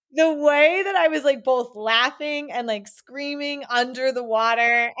the way that I was like both laughing and like screaming under the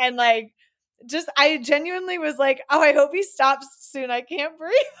water and like I genuinely was like, oh, I hope he stops soon. I can't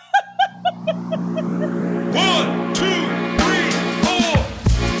breathe. 1, 2, 3, 4.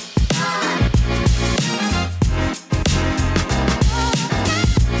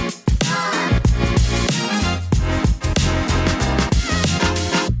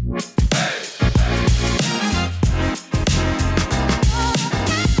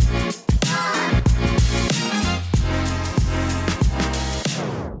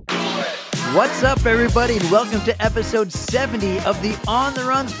 What's up, everybody, and welcome to episode 70 of the On the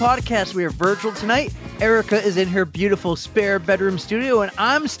Runs podcast. We are virtual tonight. Erica is in her beautiful spare bedroom studio, and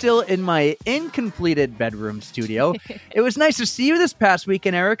I'm still in my incompleted bedroom studio. It was nice to see you this past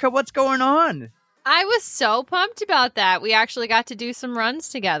weekend, Erica. What's going on? I was so pumped about that. We actually got to do some runs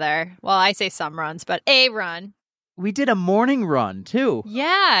together. Well, I say some runs, but a run. We did a morning run, too.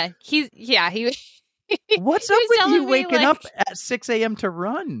 Yeah. He What's up with you waking up at 6 a.m. to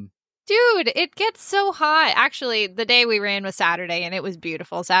run? Dude, it gets so hot. Actually, the day we ran was Saturday, and it was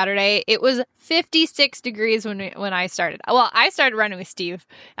beautiful Saturday. It was 56 degrees when I started. Well, I started running with Steve.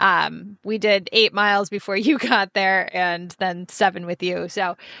 We did 8 miles before you got there, and then 7 with you.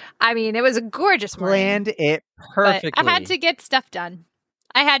 So, I mean, it was a gorgeous morning. Planned it perfectly. But I had to get stuff done.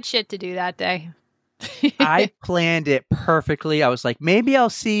 I had shit to do that day. I planned it perfectly. I was like, maybe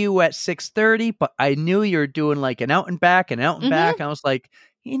I'll see you at 6:30, but I knew you were doing like an out and back. And I was like,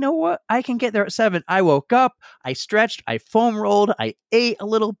 you know what? I can get there at 7. I woke up, I stretched, I foam rolled, I ate a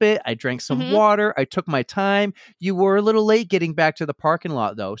little bit, I drank some water, I took my time. You were a little late getting back to the parking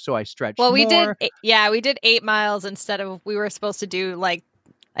lot though, so I stretched more. We did 8 miles instead of, we were supposed to do like,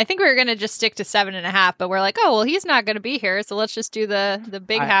 I think we were going to just stick to 7.5, but we're like, oh, well, he's not going to be here, so let's just do the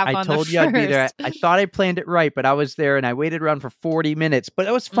big half on the first. I told you I'd be there. I thought I planned it right, but I was there and I waited around for 40 minutes, but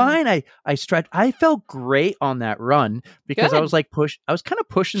it was fine. I stretched. I felt great on that run because Good. I was like I was kind of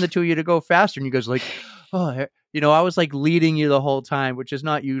pushing the two of you to go faster, and you guys were like, oh, I was like leading you the whole time, which is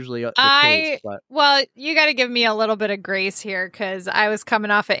not usually the case. But. Well, you got to give me a little bit of grace here because I was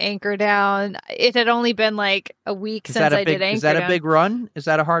coming off of Anchor Down. It had only been like a week since I did Anchor Down. Is that a big run? Is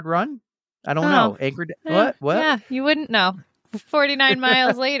that a hard run? I don't know. Anchor Down. What? Yeah, you wouldn't know. 49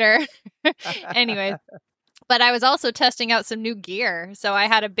 miles later. Anyway, but I was also testing out some new gear. So I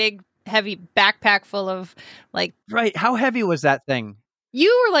had a big, heavy backpack full of like... Right. How heavy was that thing?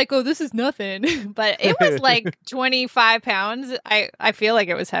 You were like, oh, this is nothing. But it was like 25 pounds. I feel like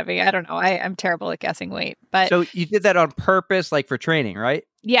it was heavy. I don't know. I'm terrible at guessing weight. But so you did that on purpose, like for training, right?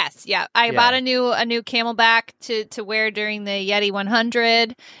 Yes. Yeah. I bought a new Camelback to wear during the Yeti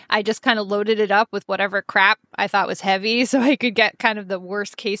 100. I just kind of loaded it up with whatever crap I thought was heavy so I could get kind of the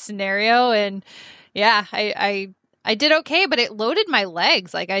worst case scenario. And yeah, I did okay, but it loaded my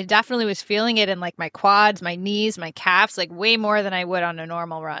legs. Like I definitely was feeling it in like my quads, my knees, my calves, like way more than I would on a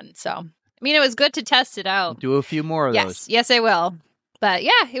normal run. So, I mean, it was good to test it out. Do a few more of those. Yes, I will. But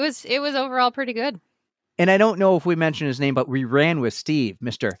yeah, it was overall pretty good. And I don't know if we mentioned his name, but we ran with Steve,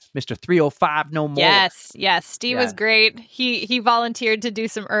 Mr. 305 no more. Yes. Steve was great. He volunteered to do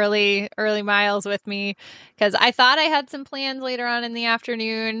some early miles with me because I thought I had some plans later on in the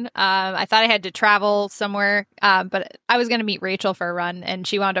afternoon. I thought I had to travel somewhere, but I was going to meet Rachel for a run, and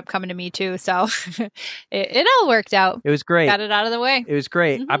she wound up coming to me too. So it all worked out. It was great. Got it out of the way. It was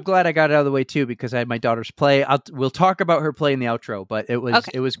great. I'm glad I got it out of the way too because I had my daughter's play. We'll talk about her play in the outro, but it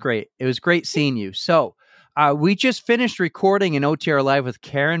was great. It was great seeing you. So. We just finished recording an OTR Live with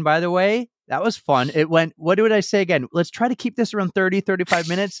Karen, by the way. That was fun. It went, what did I say again? Let's try to keep this around 30, 35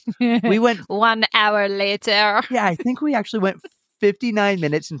 minutes. We went 1 hour later. Yeah, I think we actually went 59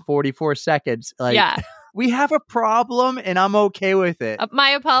 minutes and 44 seconds. We have a problem and I'm okay with it. My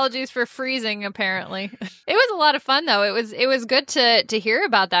apologies for freezing, apparently. It was a lot of fun, though. It was good to hear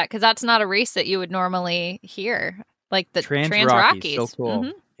about that because that's not a race that you would normally hear. Like the Trans Rockies. So cool.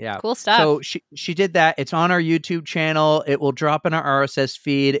 Mm-hmm. Yeah. Cool stuff. So she did that. It's on our YouTube channel. It will drop in our RSS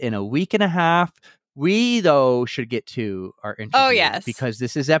feed in a week and a half. We, though, should get to our interview. Oh, yes. Because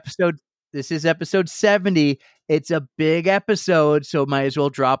this is episode 70. It's a big episode, so might as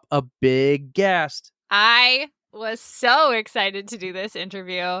well drop a big guest. I was so excited to do this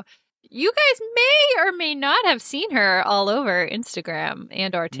interview. You guys may or may not have seen her all over Instagram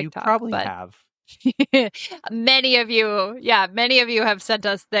and or TikTok. You probably have. Many of you have sent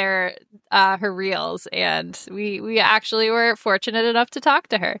us her reels, and we actually were fortunate enough to talk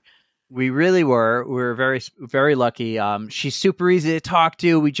to her. We really were. We were very, very lucky. She's super easy to talk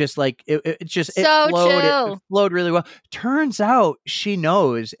to. We just like it flowed. It flowed really well. Turns out she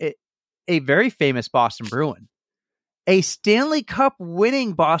knows a very famous Boston Bruin. a Stanley Cup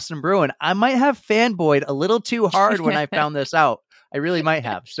winning Boston Bruin. I might have fanboyed a little too hard when I found this out. I really might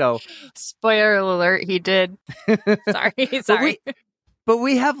have. So, spoiler alert, he did. Sorry. But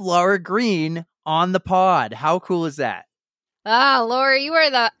we have Laura Green on the pod. How cool is that? Ah, Laura, you are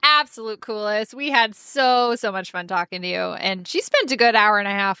the absolute coolest. We had so much fun talking to you, and she spent a good hour and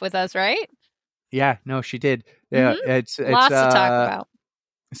a half with us, right? Yeah, no, she did. Yeah, it's lots to talk about.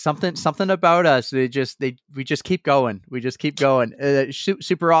 Something about us. We just keep going. We just keep going.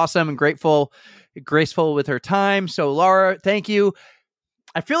 Super awesome and graceful with her time. So, Laura, thank you.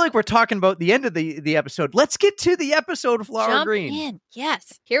 I feel like we're talking about the end of the episode. Let's get to the episode of Laura Green. Jump in.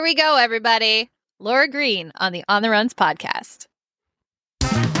 Yes. Here we go, everybody. Laura Green on the On the Runs podcast.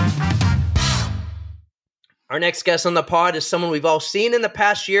 Our next guest on the pod is someone we've all seen in the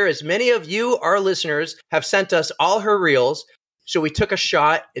past year, as many of you, our listeners, have sent us all her reels. So we took a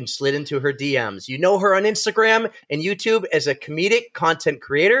shot and slid into her DMs. You know her on Instagram and YouTube as a comedic content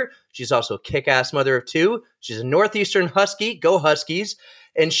creator. She's also a kick-ass mother of two. She's a Northeastern Husky, go Huskies.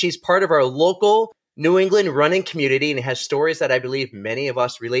 And she's part of our local New England running community and has stories that I believe many of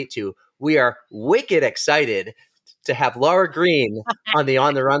us relate to. We are wicked excited to have Laura Green on the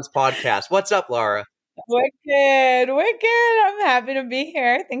On the Runs podcast. What's up, Laura? Wicked. I'm happy to be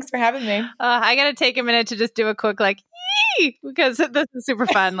here. Thanks for having me. I got to take a minute to just do a quick because this is super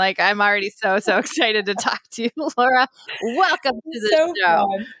fun. Like, I'm already so excited to talk to you, Laura. Welcome to the show.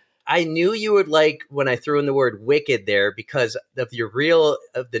 Fun. I knew you would like when I threw in the word wicked there because of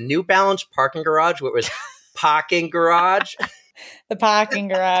the New Balance parking garage, where it was parking garage. The parking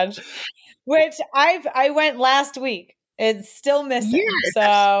garage, which I went last week. It's still missing. Yes.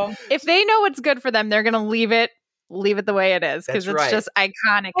 So if they know what's good for them, they're going to leave it the way it is because it's just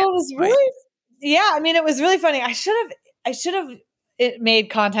iconic. Well, it was really, yeah. I mean, it was really funny. I should have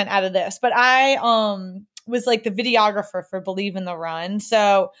made content out of this, but I was like the videographer for Believe in the Run,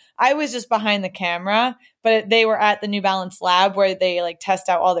 so I was just behind the camera. But they were at the New Balance lab where they like test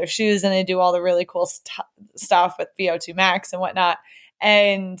out all their shoes and they do all the really cool stuff with VO2 Max and whatnot.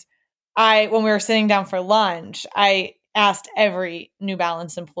 And when we were sitting down for lunch, I asked every New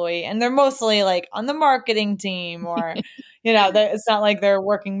Balance employee, and they're mostly like on the marketing team or, it's not like they're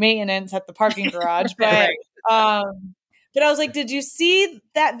working maintenance at the parking garage, but, but I was like, did you see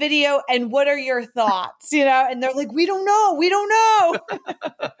that video? And what are your thoughts? And they're like, we don't know.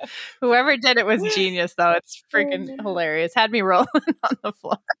 Whoever did it was genius though. It's freaking hilarious. Had me rolling on the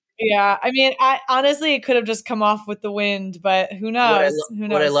floor. Yeah. I mean, honestly, it could have just come off with the wind, but who knows?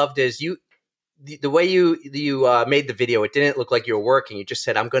 What I loved is the way you made the video, it didn't look like you were working. You just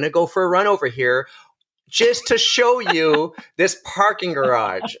said, I'm going to go for a run over here just to show you this parking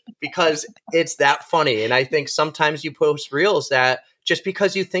garage because it's that funny. And I think sometimes you post reels that just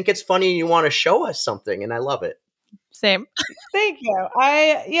because you think it's funny, you want to show us something. And I love it. Same. Thank you.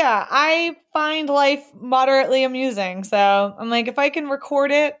 I find life moderately amusing. So I'm like, if I can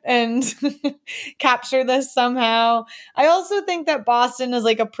record it and capture this somehow. I also think that Boston is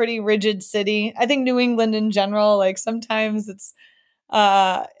like a pretty rigid city. I think New England in general, like sometimes it's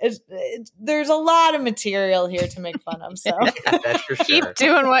there's a lot of material here to make fun of. So that's for sure. Keep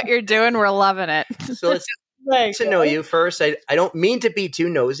doing what you're doing. We're loving it. So let's to know you first. I don't mean to be too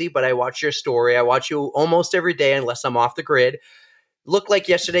nosy, but I watch your story. I watch you almost every day unless I'm off the grid. Looked like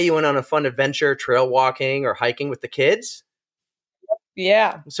yesterday you went on a fun adventure, trail walking or hiking with the kids.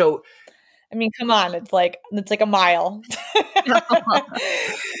 Yeah. So, I mean, come on, it's like a mile.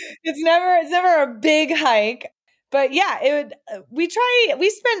 It's never a big hike, but yeah, we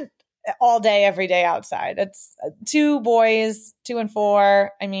spent all day, every day outside. It's 2 boys, 2 and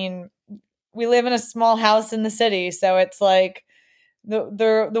 4. I mean, we live in a small house in the city, so it's like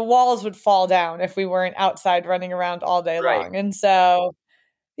the walls would fall down if we weren't outside running around all day long. And so,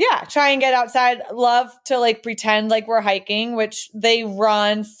 yeah, try and get outside. Love to like pretend like we're hiking, which they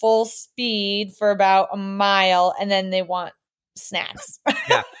run full speed for about a mile, and then they want snacks.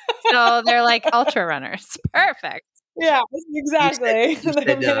 Yeah. So they're like ultra runners. Perfect. Yeah, exactly.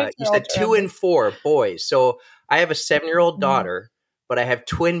 You said 2 and 4 boys. So I have a 7-year-old daughter. But I have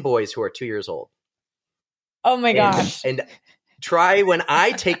twin boys who are 2 years old. Oh my gosh. And try when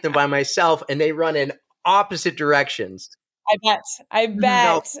I take them by myself and they run in opposite directions. I bet.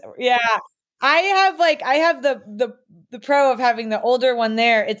 No. Yeah. I have the pro of having the older one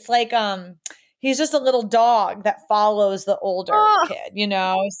there. It's like he's just a little dog that follows the older kid,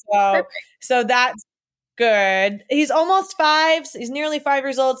 So that's good. He's almost 5. So he's nearly 5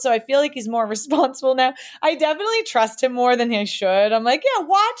 years old. So I feel like he's more responsible now. I definitely trust him more than I should. I'm like, yeah,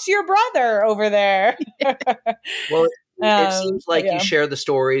 watch your brother over there. Well, It seems like yeah. you share the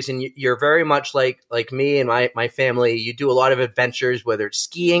stories, and you're very much like me and my family. You do a lot of adventures, whether it's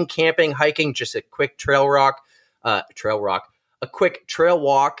skiing, camping, hiking, just a quick a quick trail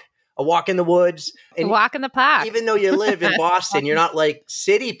walk, a walk in the woods, and walk in the park. Even though you live in Boston, you're not like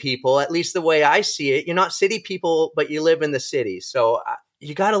city people. At least the way I see it, you're not city people, but you live in the city. So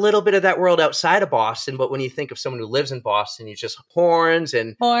you got a little bit of that world outside of Boston. But when you think of someone who lives in Boston, you just horns,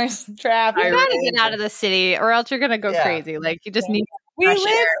 traffic. You gotta get out of the city, or else you're gonna go crazy. Like you just need. We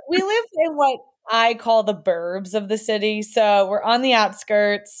live in what I call the burbs of the city. So we're on the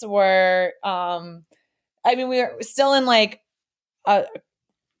outskirts. We're, we're still in like a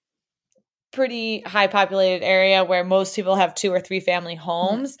pretty high populated area where most people have 2 or 3 family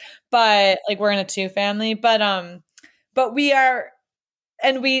homes, but like we're in a 2 family, but we are,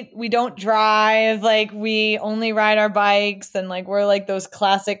 and we don't drive, like we only ride our bikes, and like we're like those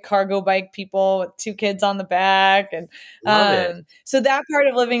classic cargo bike people with 2 kids on the back. And so that part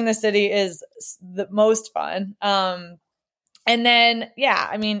of living in the city is the most fun. And then,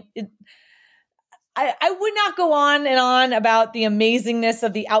 I would not go on and on about the amazingness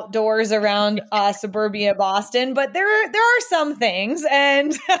of the outdoors around suburbia Boston, but there are some things,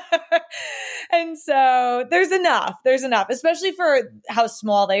 and and so there's enough, especially for how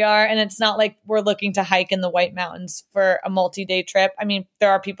small they are. And it's not like we're looking to hike in the White Mountains for a multi-day trip. I mean,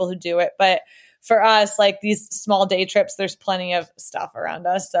 there are people who do it, but for us, like these small day trips, there's plenty of stuff around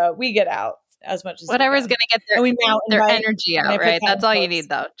us, so we get out as much as whatever's going to get their energy out, right? That's all you need,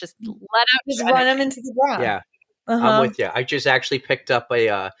 though. Just run them into the ground. Yeah, I'm with you. I just actually picked up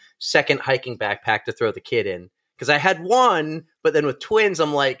a second hiking backpack to throw the kid in, because I had one, but then with twins,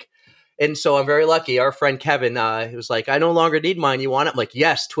 I'm like, and so I'm very lucky. Our friend Kevin, he was like, I no longer need mine. You want it? I'm like,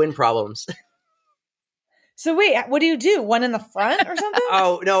 yes, twin problems. So wait, what do? One in the front or something?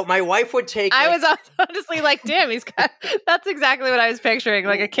 Oh, no, my wife would take... I was honestly like, damn, that's exactly what I was picturing,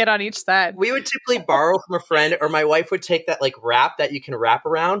 like a kid on each side. We would typically borrow from a friend, or my wife would take that like wrap that you can wrap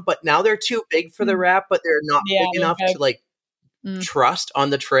around, but now they're too big for the wrap, but they're not big enough to like trust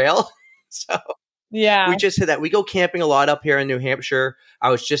on the trail. So... Yeah. We just hit that. We go camping a lot up here in New Hampshire. I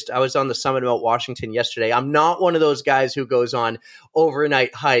was on the summit of Mount Washington yesterday. I'm not one of those guys who goes on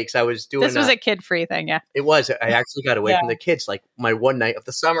overnight hikes. I was doing This was a kid-free thing, yeah. It was. I actually got away from the kids, like my one night of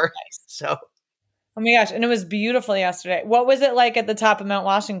the summer. Nice. So oh my gosh, and it was beautiful yesterday. What was it like at the top of Mount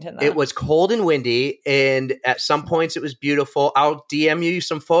Washington, though? It was cold and windy, and at some points it was beautiful. I'll DM you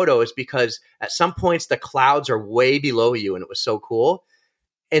some photos, because at some points the clouds are way below you, and it was so cool.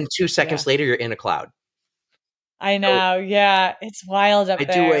 And 2 seconds later, you're in a cloud. I know. Yeah. It's wild up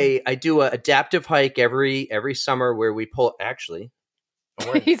there. I do a adaptive hike every summer where we pull, actually.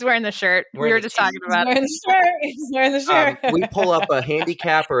 He's wearing the shirt. We were just talking about it. He's wearing the shirt. We pull up a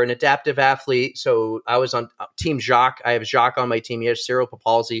handicap or an adaptive athlete. So I was on Team Jacques. I have Jacques on my team. He has cerebral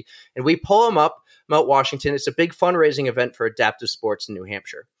palsy. And we pull him up Mount Washington. It's a big fundraising event for adaptive sports in New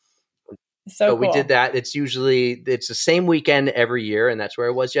Hampshire. So cool. We did that. It's the same weekend every year, and that's where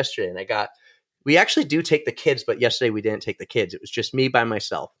I was yesterday. And we actually do take the kids, but yesterday we didn't take the kids. It was just me by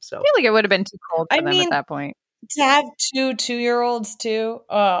myself. So I feel like it would have been too cold for them at that point. To have 2 2-year-olds too.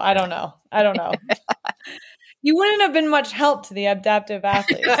 Oh, I don't know. You wouldn't have been much help to the adaptive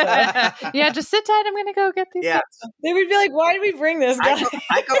athletes. So. Yeah, just sit tight. I'm going to go get these. Yeah. Kids. They would be like, why did we bring this guy?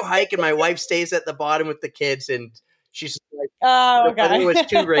 I go hike, and my wife stays at the bottom with the kids, and she's like, oh, okay. It was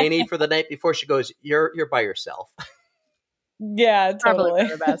too rainy for the night before. She goes, you're by yourself. Yeah, totally. Probably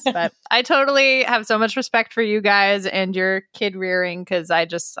for the best, but I totally have so much respect for you guys and your kid rearing, because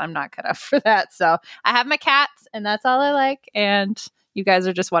I'm not cut up for that. So I have my cats, and that's all I like. And you guys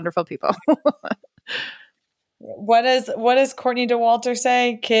are just wonderful people. What does Courtney DeWalter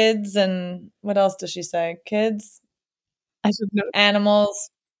say? Kids, and what else does she say? Kids,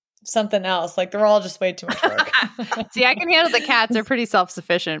 animals, something else. Like they're all just way too much work. See, I can handle the cats. They're pretty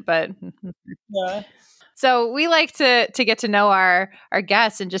self-sufficient, but yeah. So we like to get to know our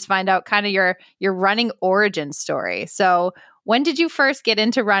guests and just find out kind of your running origin story. So when did you first get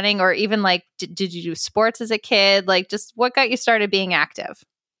into running, or even like, did you do sports as a kid? Like just what got you started being active?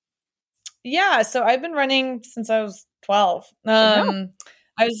 Yeah. So I've been running since I was 12. I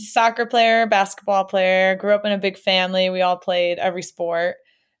was a soccer player, basketball player, grew up in a big family. We all played every sport.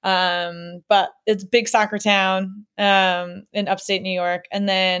 But it's a big soccer town, in upstate New York. And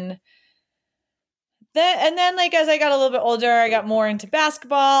then like as I got a little bit older, I got more into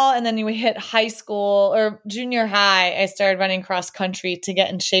basketball, and then we hit high school or junior high. I started running cross country to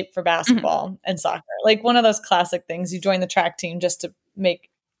get in shape for basketball and soccer. Like one of those classic things. You join the track team just to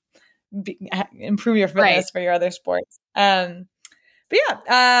improve your fitness for your other sports. But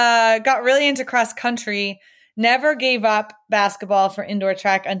yeah, got really into cross country. Never gave up basketball for indoor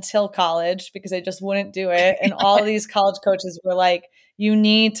track until college because I just wouldn't do it. And all these college coaches were like, you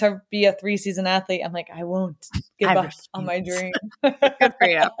need to be a 3-season athlete. I'm like, I won't give up on my dream. Good for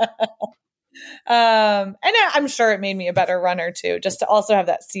you. And I'm sure it made me a better runner too, just to also have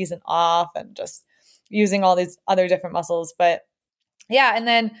that season off and just using all these other different muscles. But yeah. And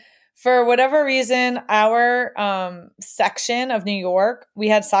then for whatever reason, our section of New York, we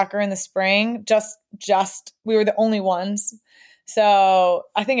had soccer in the spring. Just we were the only ones. So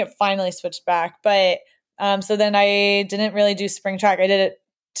I think it finally switched back. But so then I didn't really do spring track. I did it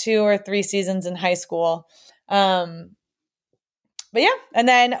 2 or 3 seasons in high school. But yeah, and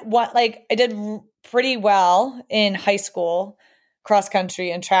then I did pretty well in high school, cross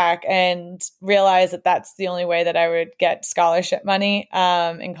country and track, and realized that that's the only way that I would get scholarship money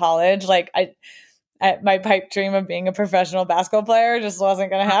in college. Like my pipe dream of being a professional basketball player just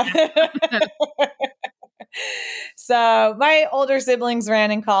wasn't going to happen. So my older siblings ran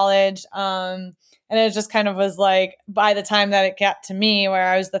in college. And it just kind of was like, by the time that it got to me, where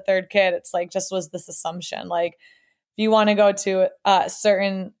I was the third kid, it's like, just was this assumption. Like, if you want to go to a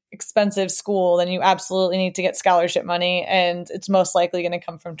certain expensive school, then you absolutely need to get scholarship money, and it's most likely going to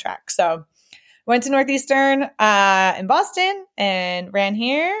come from track. So went to Northeastern in Boston and ran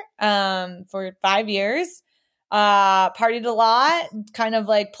here for 5 years. Partied a lot, kind of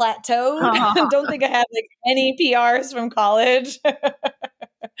like plateaued. Don't think I had like any PRs from college.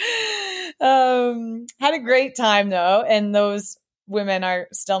 Had a great time though, and those women are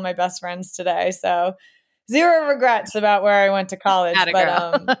still my best friends today. So zero regrets about where I went to college.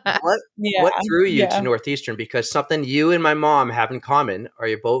 But what drew you to Northeastern? Because something you and my mom have in common are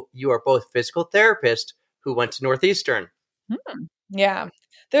you are both physical therapists who went to Northeastern. Yeah.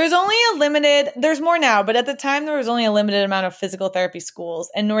 There's more now, but at the time there was only a limited amount of physical therapy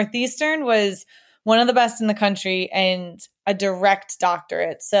schools, and Northeastern was one of the best in the country and a direct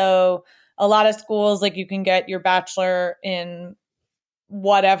doctorate. So a lot of schools, like, you can get your bachelor in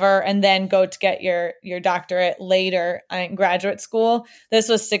whatever and then go to get your doctorate later in graduate school. This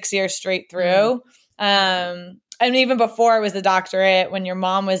was 6 years straight through. And even before it was the doctorate, when your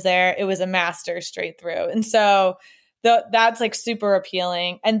mom was there, it was a master's straight through. And so that's like super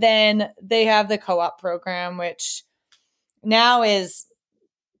appealing. And then they have the co-op program, which now is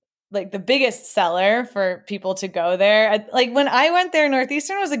like the biggest seller for people to go there. Like, when I went there,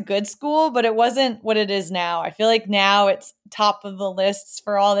 Northeastern was a good school, but it wasn't what it is now. I feel like now it's top of the lists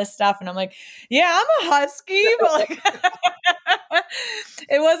for all this stuff. And I'm like, yeah, I'm a Husky, but like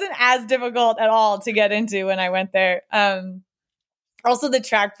it wasn't as difficult at all to get into when I went there. Also, the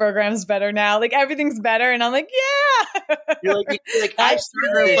track program's better now. Like, everything's better, and I'm like, yeah. You're like I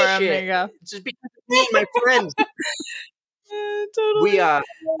started this shit. There you go. It's just because of me and my friends. Totally. I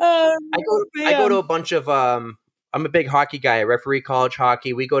go to a bunch of I'm a big hockey guy. I referee college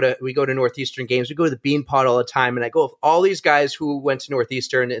hockey. We go to Northeastern games. We go to the Bean Pod all the time, and I go with all these guys who went to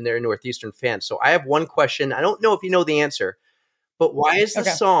Northeastern, and they're Northeastern fans. So I have one question. I don't know if you know the answer, but why is the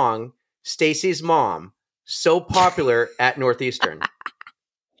song "Stacy's Mom" so popular at Northeastern?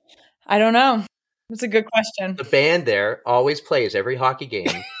 I don't know. That's a good question. The band there always plays every hockey game.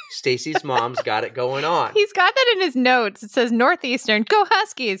 Stacy's mom's got it going on. He's got that in his notes. It says Northeastern, go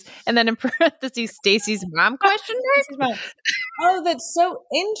Huskies, and then in parentheses, Stacy's mom question mark. Oh, that's so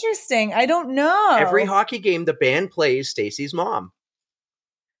interesting. I don't know. Every hockey game, the band plays Stacy's mom.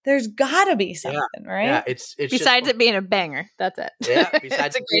 There's got to be something, right? Yeah, it's besides it being a banger. That's it. Yeah,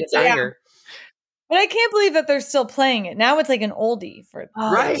 besides it being a banger. But I can't believe that they're still playing it. Now it's like an oldie for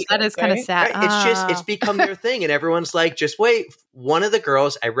right. That is kind of sad. Right. It's become their thing, and everyone's like, just wait. One of the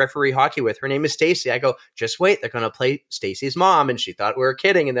girls I referee hockey with, her name is Stacy. I go, just wait, they're gonna play Stacy's mom, and she thought we were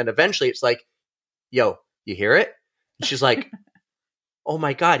kidding, and then eventually it's like, yo, you hear it? And she's like, oh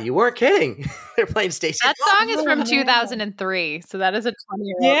my god, you weren't kidding. They're playing Stacy's That mom. song is from 2003, so that is a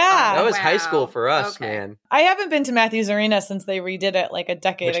 20-year-old Yeah. song. That was high school for us, man. I haven't been to Matthews Arena since they redid it like a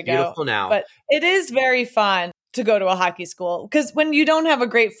decade ago. Beautiful now. But it is very fun to go to a hockey school, because when you don't have a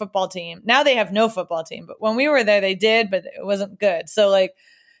great football team, now they have no football team, but when we were there, they did, but it wasn't good. So like,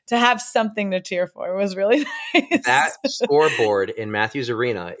 to have something to cheer for was really nice. That scoreboard in Matthews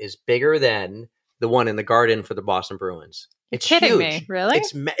Arena is bigger than the one in the Garden for the Boston Bruins. It's kidding huge. me, really?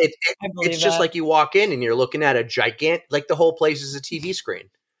 It's just like you walk in and you're looking at a gigantic, like the whole place is a TV screen.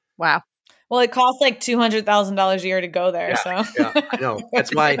 Wow. Well, it costs like $200,000 a year to go there. So Yeah, I know.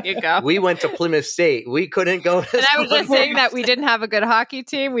 That's why There you go. we went to Plymouth State. We couldn't go to And I was just saying that we didn't have a good hockey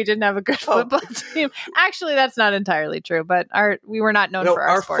team. We didn't have a good football team. Actually, that's not entirely true, but we were not known for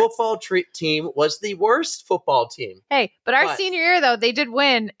our sports. football team was the worst football team. Hey, but our senior year, though, they did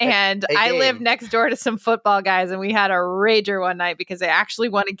win. And I lived next door to some football guys, and we had a rager one night because they actually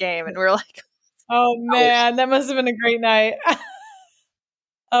won a game. And we were like, oh man, that must have been a great night.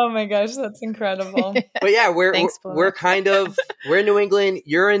 Oh my gosh, that's incredible. But yeah, we're Thanks, we're in New England.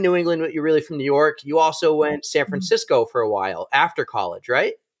 You're in New England, but you're really from New York. You also went San Francisco for a while after college,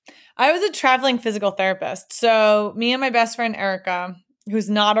 right? I was a traveling physical therapist. So me and my best friend Erica, who's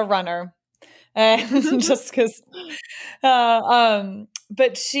not a runner, just because,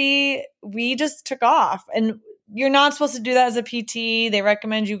 but we just took off. And you're not supposed to do that as a PT. They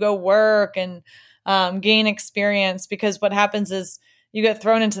recommend you go work and gain experience, because what happens is you get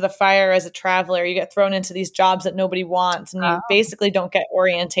thrown into the fire as a traveler. You get thrown into these jobs that nobody wants, and you basically don't get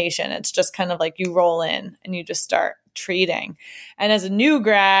orientation. It's just kind of like you roll in and you just start treating. And as a new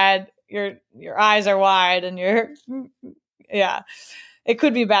grad, your eyes are wide and it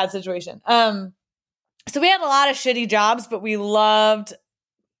could be a bad situation. So we had a lot of shitty jobs, but we loved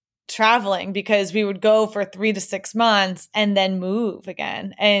traveling because we would go for 3 to 6 months and then move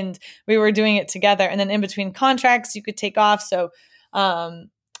again. And we were doing it together. And then in between contracts, you could take off. So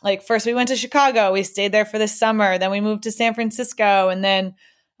like first we went to Chicago, we stayed there for the summer, then we moved to San Francisco, and then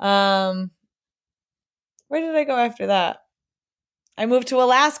where did I go after that? I moved to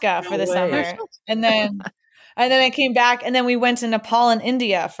Alaska for the summer, and then I came back, and then we went to Nepal and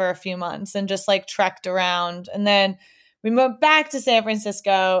India for a few months and just like trekked around, and then we moved back to San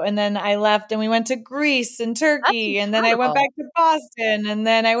Francisco, and then I left and we went to Greece and Turkey, and then I went back to Boston, and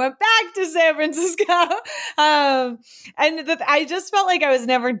then I went back to San Francisco. I just felt like I was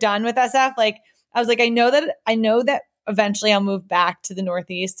never done with SF. Like I was like, I know that eventually I'll move back to the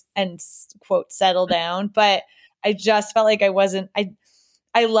Northeast and quote settle down, but I just felt like I wasn't.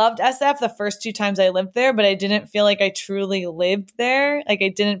 I loved SF the first 2 times I lived there, but I didn't feel like I truly lived there. Like I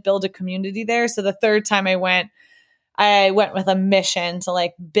didn't build a community there. So the third time I went with a mission to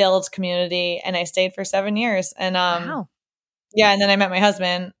like build community, and I stayed for 7 years. And wow. Yeah, and then I met my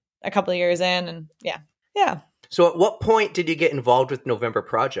husband a couple of years in, and yeah. So at what point did you get involved with November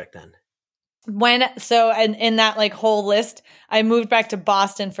Project then? And in that like whole list, I moved back to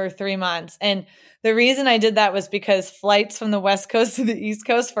Boston for 3 months. And the reason I did that was because flights from the West Coast to the East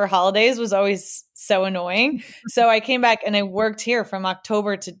Coast for holidays was always so annoying. So I came back and I worked here from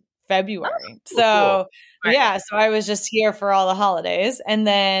October to February. So cool. Yeah, so I was just here for all the holidays. And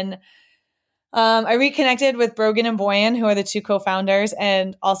then I reconnected with Brogan and Boyan, who are the 2 co-founders,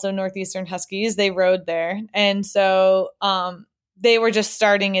 and also Northeastern Huskies. They rode there. And so they were just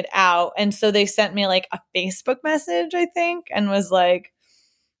starting it out. And so they sent me like a Facebook message, I think, and was like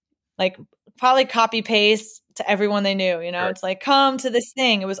probably copy paste to everyone they knew, you know, It's like, come to this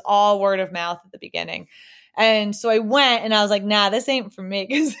thing. It was all word of mouth at the beginning. And so I went and I was like, nah, this ain't for me,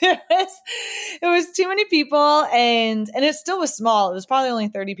 because it was too many people, and it still was small. It was probably only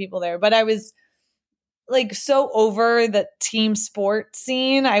 30 people there, but I was like so over the team sport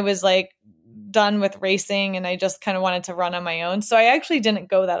scene. I was like done with racing, and I just kind of wanted to run on my own. So I actually didn't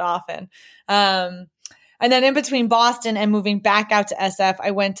go that often. And then in between Boston and moving back out to SF,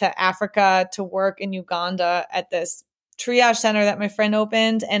 I went to Africa to work in Uganda at this triage center that my friend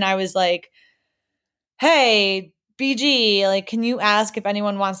opened. And I was like, hey, BG, like, can you ask if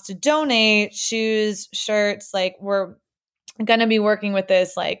anyone wants to donate shoes, shirts? Like, we're going to be working with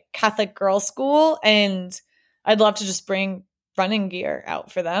this like Catholic girls' school, and I'd love to just bring running gear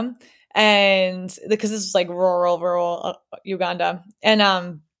out for them. And because this was like rural Uganda.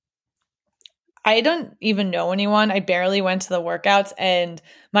 And I don't even know anyone. I barely went to the workouts, and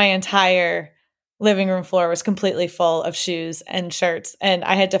my entire living room floor was completely full of shoes and shirts. And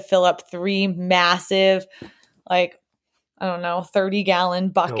I had to fill up 3 massive, like, I don't know, 30-gallon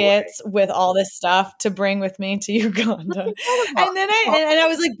buckets with all this stuff to bring with me to Uganda. And then I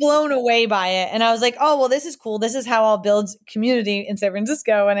was like blown away by it. And I was like, oh, well, this is cool. This is how I'll build community in San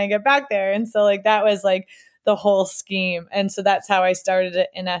Francisco when I get back there. And so like, that was like the whole scheme. And so that's how I started it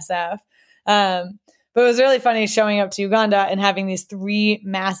in SF. But it was really funny showing up to Uganda and having these 3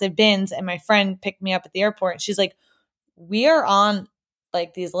 massive bins. And my friend picked me up at the airport, and she's like, we are on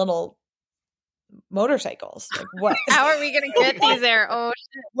like these little motorcycles. Like, what? How are we going to get these there? Oh,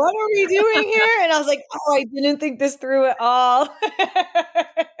 shit. What are we doing here? And I was like, oh, I didn't think this through at all.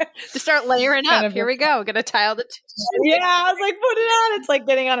 To start layering up. Kind of, here we go. Going to tile the yeah, I was like, put it on. It's like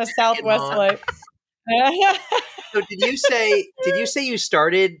getting on a Southwest flight. So did you say you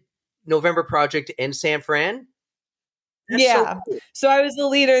started November Project in San Fran? That's yeah. so cool. So I was the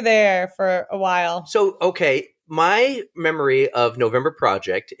leader there for a while. So, okay, my memory of November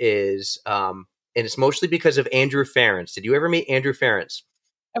Project is, and it's mostly because of Andrew Ference. Did you ever meet Andrew Ference?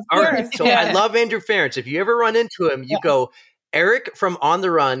 Of All course. right, so yeah. I love Andrew Ference. If you ever run into him, you go, Eric from On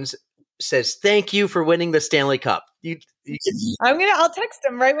the Runs says, thank you for winning the Stanley Cup. You I'll text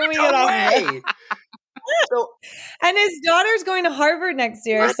him right when we no get off here. way. So, And his daughter's going to Harvard next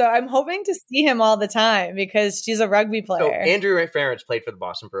year, What? so I'm hoping to see him all the time because she's a rugby player. so Andrew Ference played for the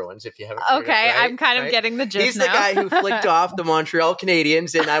Boston Bruins, if you haven't figured Okay, it out, I'm kind of right? getting the gist He's now. the guy who flicked off the Montreal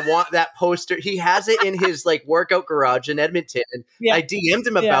Canadiens, and I want that poster. He has it in his like workout garage in Edmonton. And Yeah. I DM'd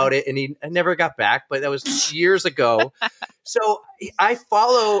him about it, and I never got back, but that was years ago. So I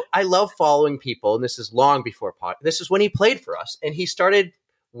love following people, and this is long before this is when he played for us, and he started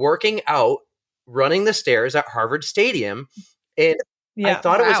working out, running the stairs at Harvard Stadium, and I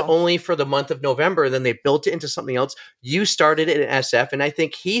thought it was Wow. only for the month of November. And then they built it into something else. You started it in SF, and I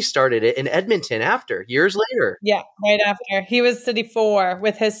think he started it in Edmonton after, years later. Yeah, right after. He was City 4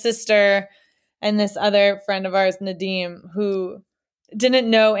 with his sister and this other friend of ours, Nadim, who didn't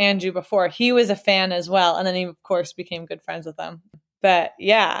know Andrew before. He was a fan as well. And then he, of course, became good friends with them. But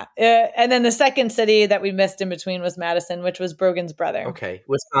yeah. And then the second city that we missed in between was Madison, which was Brogan's brother. Okay,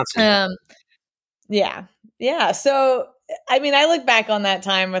 Wisconsin. Yeah. Yeah. So, I mean, I look back on that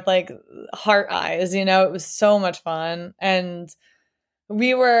time with like heart eyes, you know, it was so much fun. And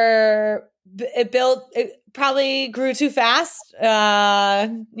it probably grew too fast,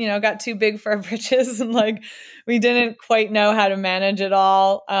 got too big for our britches, and like we didn't quite know how to manage it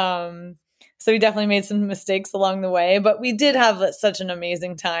all. So we definitely made some mistakes along the way, but we did have such an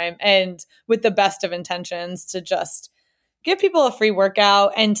amazing time, and with the best of intentions to just give people a free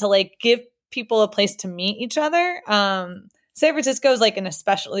workout and to like give people a place to meet each other. San Francisco is like an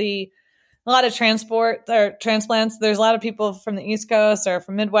especially a lot of transport or transplants. There's a lot of people from the East Coast or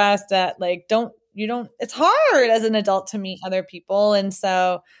from Midwest that like it's hard as an adult to meet other people. And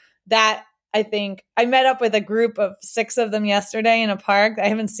so that, I think I met up with a group of 6 of them yesterday in a park. I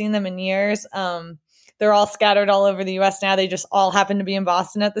haven't seen them in years. They're all scattered all over the US now. They just all happened to be in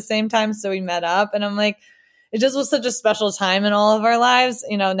Boston at the same time. So we met up, and I'm like, it just was such a special time in all of our lives.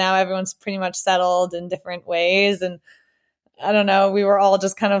 You know, now everyone's pretty much settled in different ways. And I don't know, we were all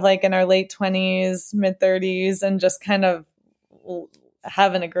just kind of like in our late 20s, mid 30s, and just kind of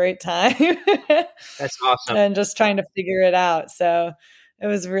having a great time. That's awesome. And just trying to figure it out. So it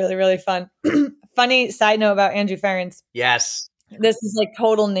was really, really fun. Funny side note about Andrew Ference. Yes. This is like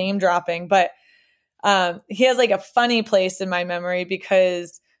total name dropping, but he has like a funny place in my memory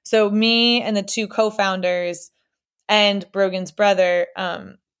because so me and the 2 co-founders and Brogan's brother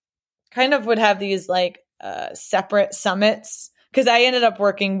kind of would have these like separate summits, because I ended up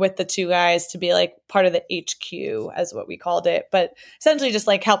working with the 2 guys to be like part of the HQ, as what we called it, but essentially just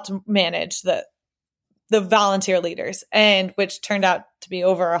like helped manage the volunteer leaders, and which turned out to be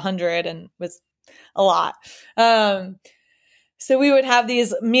over 100 and was a lot. So we would have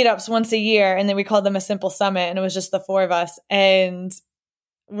these meetups once a year, and then we called them a simple summit, and it was just the 4 of us. And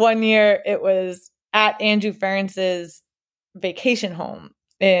one year it was at Andrew Ference's vacation home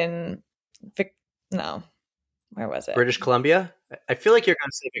in where was it? British Columbia? I feel like you're going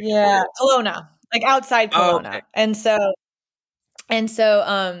to say Victoria. Yeah, Kelowna, like outside Kelowna. okay. And so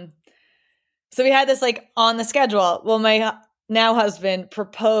we had this like on the schedule. Well, my now husband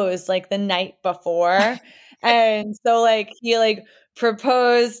proposed like the night before. And so like he like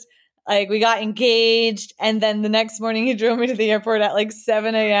proposed, like we got engaged, and then the next morning he drove me to the airport at like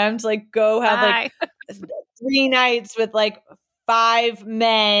 7 a.m. to like go have like 3 nights with like 5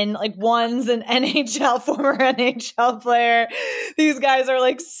 men, like one's an former NHL player. These guys are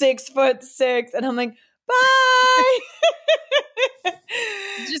like 6'6", and I'm like, bye.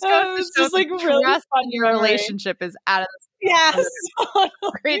 Just goes to It's show just the like really trust fun in your memory. relationship is out of Yes.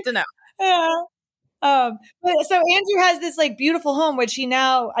 great to know. Yeah. But so Andrew has this like beautiful home, which he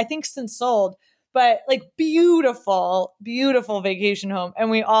now I think since sold, but like beautiful, beautiful vacation home, and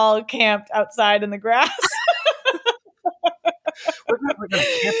we all camped outside in the grass. We're going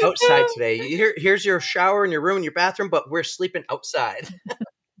to camp outside today. Here's your shower and your room and your bathroom, but we're sleeping outside.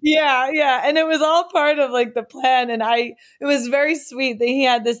 Yeah. And it was all part of like the plan. And it was very sweet that he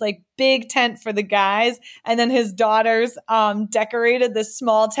had this like big tent for the guys. And then his daughters decorated this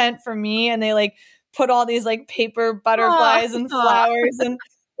small tent for me. And they like put all these like paper butterflies and flowers, and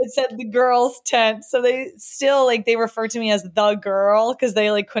it said the girls' tent. So they still like, they refer to me as the girl because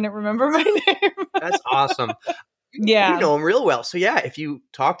they like couldn't remember my name. That's awesome. Yeah. You know him real well. So yeah, if you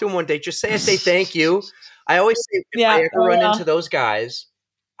talk to him one day, just say thank you. I always say if Yeah. I ever run into those guys,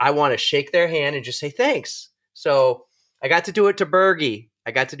 I want to shake their hand and just say thanks. So I got to do it to Bergie.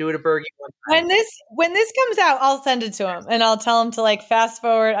 One time. When this comes out, I'll send it to him and I'll tell him to like fast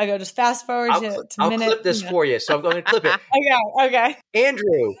forward. I go just fast forward to I'll minute. clip this for you. So I'm going to clip it. Okay.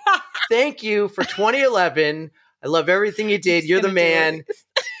 Andrew, thank you for 2011. I love everything you did. You're the man.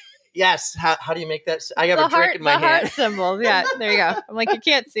 Yes. How do you make that? I have a drink in my hand. Heart symbol. Yeah, there you go. I'm like, you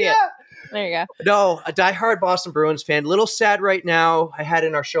can't see it. There you go. No, a diehard Boston Bruins fan. A little sad right now. I had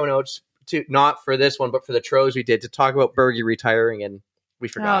in our show notes, not for this one, but for the Tros we did, to talk about Bergie retiring, and we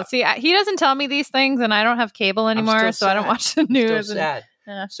forgot. Oh, see, he doesn't tell me these things, and I don't have cable anymore, so I don't watch the news. Still sad.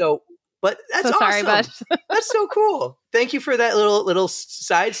 Yeah. So, but that's so sorry, awesome. but That's so cool. Thank you for that little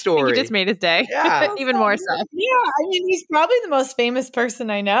side story. You just made his day. Yeah. Even more so. Yeah, I mean, he's probably the most famous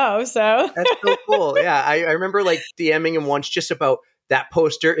person I know. So That's so cool. Yeah, I remember like DMing him once just about that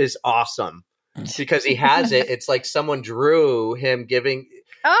poster is awesome because he has it. It's like someone drew him giving.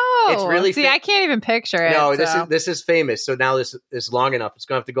 Oh, it's really see, I can't even picture it. No, so. this is famous. So now this is long enough. It's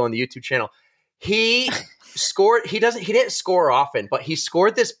going to have to go on the YouTube channel. He scored. He didn't score often, but he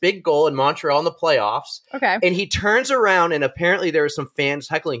scored this big goal in Montreal in the playoffs. Okay, and he turns around, and apparently there were some fans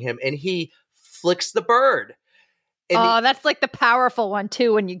heckling him, and he flicks the bird. And that's like the powerful one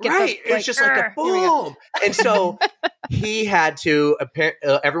too. When you get right, the, it's just like a boom. And so he had to.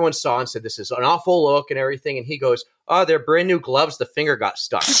 Everyone saw and said, "This is an awful look," and everything. And he goes, "Oh, they're brand new gloves. The finger got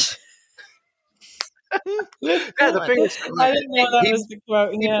stuck." Yeah, the finger. I didn't know that was the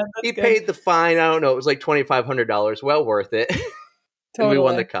quote. Yeah, he paid the fine. I don't know. It was like $2,500. Well worth it. And we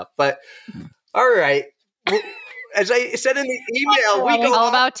won the cup. But all right. As I said in the email, we go all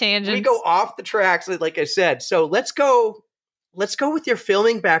about tangents. We go off the tracks, like I said. So let's go with your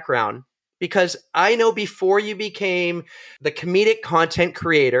filming background, because I know before you became the comedic content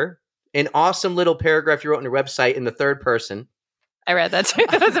creator, an awesome little paragraph you wrote on your website in the third person. I read that too.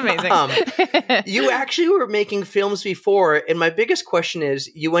 That was amazing. You actually were making films before, and my biggest question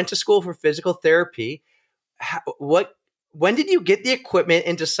is: you went to school for physical therapy. When did you get the equipment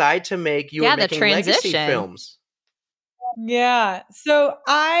and decide to make? You were making legacy films. Yeah. So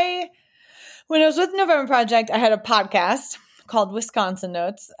when I was with November Project, I had a podcast called Wisconsin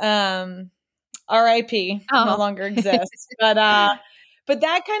Notes. R.I.P. No longer exists. But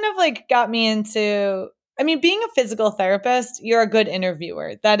that kind of like got me into, I mean, being a physical therapist, you're a good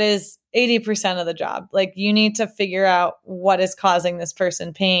interviewer. That is 80% of the job. Like you need to figure out what is causing this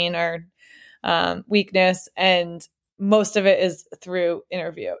person pain or weakness. And most of it is through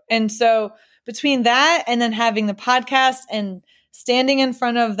interview. And so between that and then having the podcast and standing in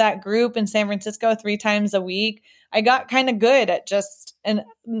front of that group in San Francisco 3 times a week, I got kind of good at just, and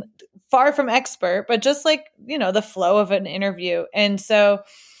far from expert, but just like, the flow of an interview. And so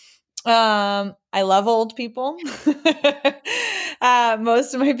I love old people.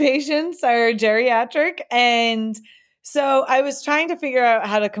 Most of my patients are geriatric. And so I was trying to figure out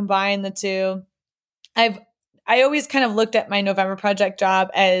how to combine the two. I always kind of looked at my November Project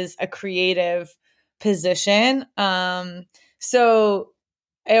job as a creative position. So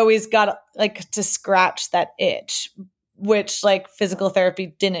I always got like to scratch that itch, which like physical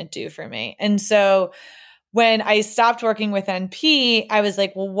therapy didn't do for me. And so when I stopped working with NP, I was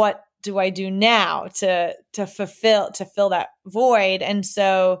like, well, what do I do now to fill that void? And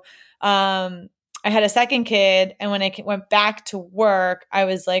so I had a second kid. And when I went back to work, I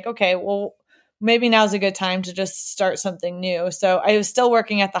was like, okay, well, maybe now's a good time to just start something new. So I was still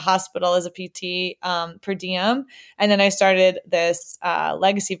working at the hospital as a PT per diem. And then I started this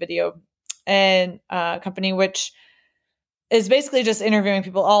legacy video and company, which is basically just interviewing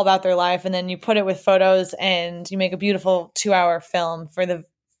people all about their life. And then you put it with photos and you make a beautiful 2-hour film for the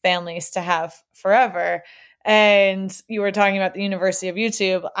families to have forever. And you were talking about the University of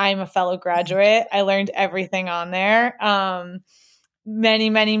YouTube. I'm a fellow graduate. I learned everything on there. Many,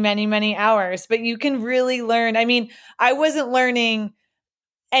 many, many, many hours, but you can really learn. I mean, I wasn't learning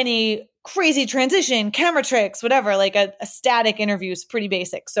any crazy transition, camera tricks, whatever, like a static interview is pretty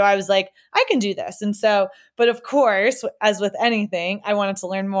basic. So I was like, I can do this. And so, but of course, as with anything, I wanted to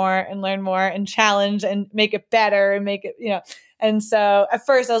learn more and challenge and make it better and make it, And so at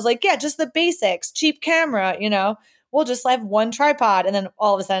first I was like, yeah, just the basics, cheap camera, we'll just have one tripod. And then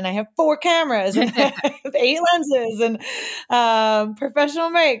all of a sudden I have 4 cameras and 8 lenses and professional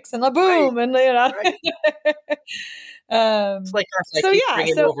mics and a boom. Right. And, Right. It's like us. I keep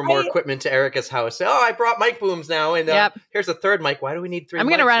bringing over more equipment to Erica's house. Oh, I brought mic booms now. And here's a third mic. Why do we need 3 I'm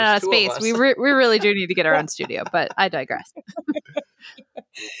going to run out of space. We really do need to get our own studio, but I digress.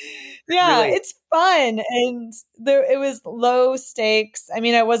 Yeah, it's fun. And it was low stakes. I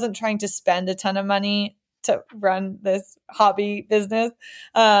mean, I wasn't trying to spend a ton of money to run this hobby business.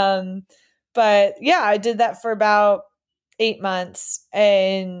 But yeah, I did that for about 8 months.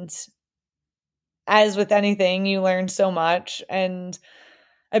 And as with anything, you learn so much. And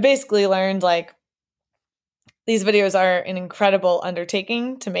I basically learned like these videos are an incredible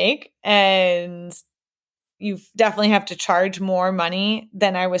undertaking to make. And you definitely have to charge more money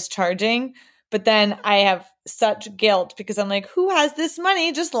than I was charging. But then I have such guilt because I'm like, who has this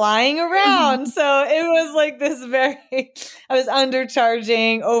money just lying around? So it was like this I was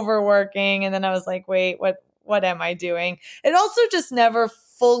undercharging, overworking. And then I was like, wait, what am I doing? It also just never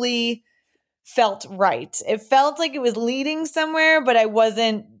fully felt right. It felt like it was leading somewhere, but I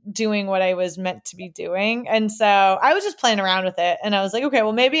wasn't doing what I was meant to be doing. And so I was just playing around with it. And I was like, okay,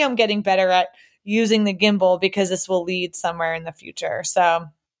 well, maybe I'm getting better at using the gimbal because this will lead somewhere in the future. So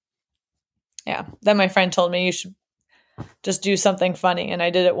yeah, then my friend told me you should just do something funny. And I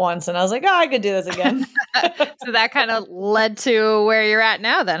did it once and I was like, oh, I could do this again. So that kind of led to where you're at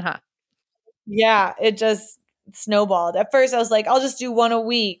now then, huh? Yeah, it just snowballed. At first I was like, I'll just do one a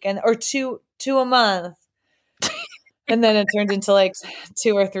week or two a month. And then it turned into like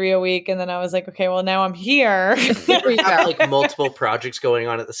 2 or 3 a week. And then I was like, okay, well now I'm here. You have like multiple projects going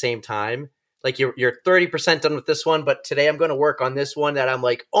on at the same time. Like you're 30% done with this one, but today I'm going to work on this one that I'm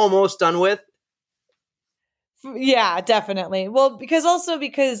like almost done with. Yeah, definitely. Well, because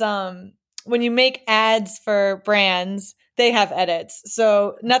when you make ads for brands, they have edits.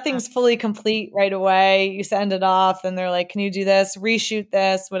 So nothing's fully complete right away. You send it off and they're like, can you do this? Reshoot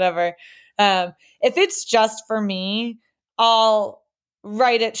this, whatever. If it's just for me, I'll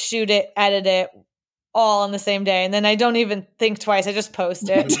write it, shoot it, edit it all on the same day. And then I don't even think twice. I just post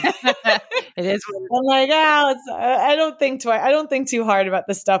it. It is. I'm like, I don't think twice. I don't think too hard about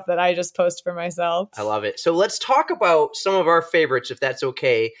the stuff that I just post for myself. I love it. So let's talk about some of our favorites, if that's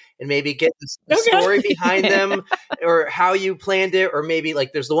okay, and maybe get the story behind them or how you planned it, or maybe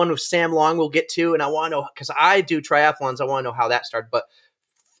like there's the one with Sam Long we'll get to. And I want to know, because I do triathlons, I want to know how that started. But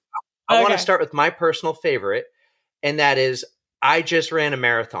I want to start with my personal favorite, and that is I just ran a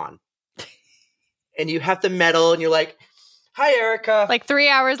marathon. And you have the medal, and you're like, "Hi, Erica." Like 3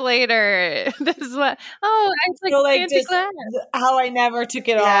 hours later, this is what. Oh, I was like just how I never took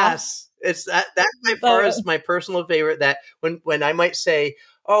it off. Yes, it's that. That's by far is my personal favorite. That when I might say,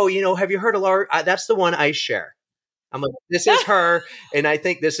 "Oh, have you heard of Laura?" That's the one I share. I'm like, this is her, and I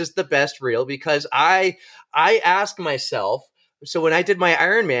think this is the best reel because I ask myself. So when I did my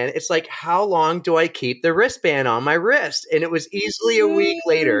Ironman, it's like, how long do I keep the wristband on my wrist? And it was easily a week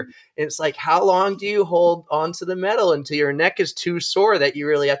later. And it's like, how long do you hold onto the medal until your neck is too sore that you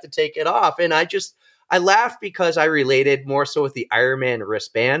really have to take it off? And I laughed because I related more so with the Ironman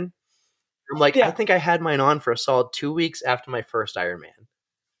wristband. I'm like, I think I had mine on for a solid 2 weeks after my first Ironman.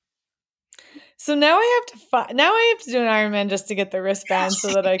 So now I have to do an Ironman just to get the wristband so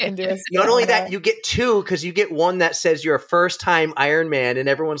that I can do it. Not only that, you get 2 because you get one that says you're a first-time Ironman, and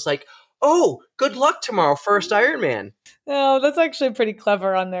everyone's like, "Oh, good luck tomorrow, first Ironman." No, that's actually pretty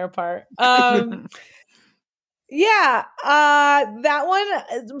clever on their part. Yeah, that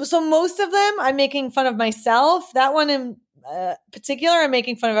one. So most of them, I'm making fun of myself. That one in particular, I'm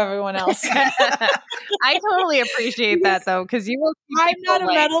making fun of everyone else. I totally appreciate that though, because I'm not a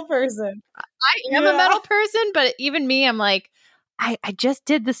metal person. I am a metal person, but even me, I'm like, I just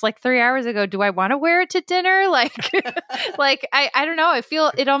did this like 3 hours ago. Do I want to wear it to dinner? Like, I don't know.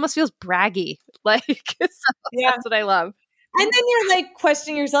 It almost feels braggy. Like, that's what I love. And then you're like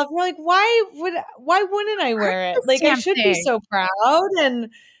questioning yourself. You're like, why wouldn't I wear it? Like, I should be so proud,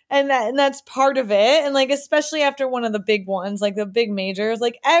 and that's part of it. And like, especially after one of the big ones, like the big majors,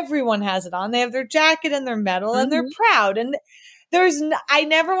 like everyone has it on. They have their jacket and their medal, and they're proud. And I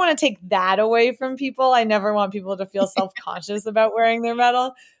never want to take that away from people. I never want people to feel self-conscious about wearing their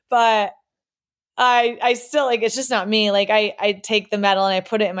medal, but I still like, it's just not me. Like I take the medal and I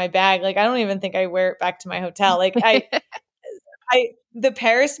put it in my bag. Like, I don't even think I wear it back to my hotel. Like the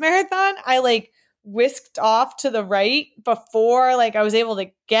Paris Marathon, I like whisked off to the right before like I was able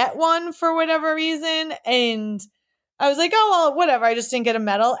to get one for whatever reason. And I was like, oh, well, whatever. I just didn't get a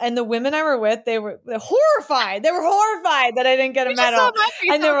medal. And the women I were with, they're horrified. They were horrified that I didn't get a medal.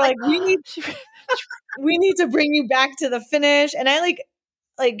 And they were like, we need to bring you back to the finish. And I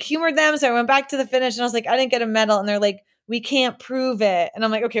like humored them. So I went back to the finish and I was like, I didn't get a medal. And they're like, we can't prove it. And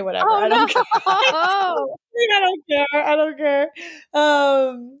I'm like, okay, whatever. I don't care. I don't care.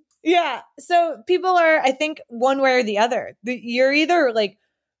 Yeah. So people are, I think, one way or the other. You're either like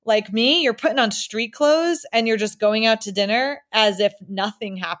like me, you're putting on street clothes and you're just going out to dinner as if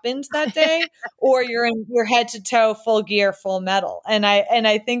nothing happened that day, or you're in your head to toe, full gear, full metal. And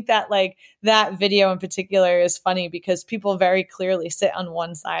I think that like that video in particular is funny because people very clearly sit on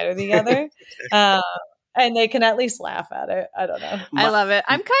one side or the other. And they can at least laugh at it. I don't know. I love it.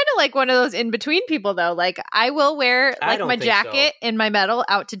 I'm kind of like one of those in between people though. Like I will wear I like don't my think jacket and my medal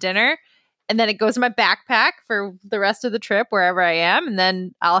out to dinner, and then it goes in my backpack for the rest of the trip wherever I am, and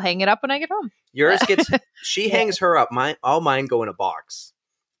then I'll hang it up when I get home. Yours gets, she hangs her up. All mine go in a box.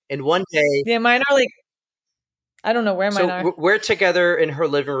 And one day, Yeah, mine are like, I don't know where mine are. so we're together in her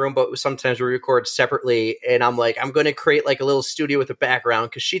living room, but sometimes we record separately. And I'm like, I'm going to create like a little studio with a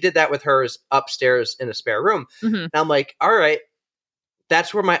background because she did that with hers upstairs in a spare room. Mhm. And I'm like, all right,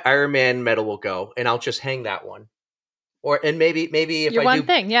 that's where my Iron Man medal will go, and I'll just hang that one. And maybe if Your I one do,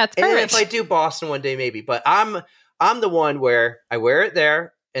 thing. Yeah, it's and perfect. if I do Boston one day, maybe. But I'm the one where I wear it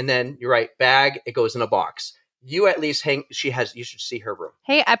there, and then you're right, bag, it goes in a box. You at least hang. You should see her room.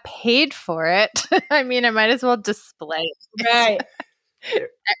 Hey, I paid for it. I mean, I might as well display it. Right. I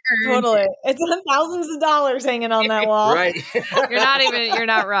earned Totally. It's thousands of dollars hanging on that wall. Right. You're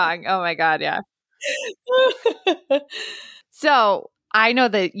not wrong. Oh my God. Yeah. So I know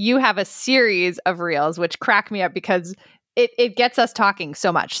that you have a series of reels, which crack me up because it gets us talking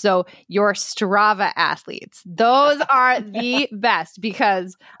so much. So your Strava athletes, those are the best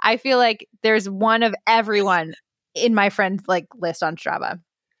because I feel like there's one of everyone in my friends like list on Strava.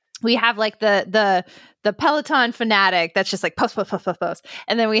 We have like the Peloton fanatic that's just like post.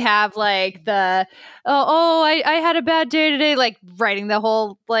 And then we have like the, I had a bad day today, like writing the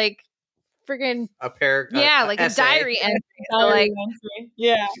whole like friggin' like a essay. diary entry. So, like,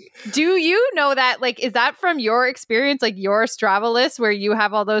 Yeah. do you know that? Like, is that from your experience, like your Strava list where you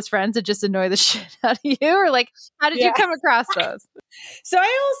have all those friends that just annoy the shit out of you? Or like, how did you come across those? So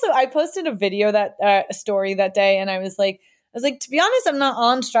I posted a video a story that day, and I was like, to be honest, I'm not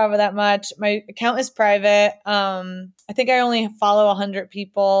on Strava that much. My account is private. I think I only follow 100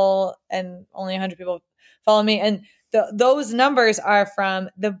 people, and only 100 people follow me. And those numbers are from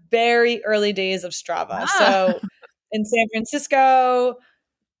the very early days of Strava. So in San Francisco,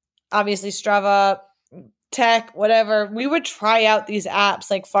 obviously Strava, Tech, whatever, we would try out these apps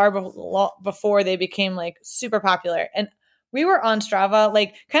like far before they became like super popular. And we were on Strava,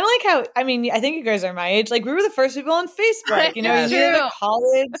 like kind of like how, I mean, I think you guys are my age. Like we were the first people on Facebook, you know, That's you had a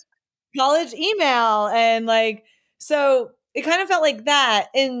college email. And like, so it kind of felt like that.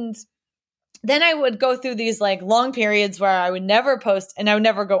 And then I would go through these like long periods where I would never post and I would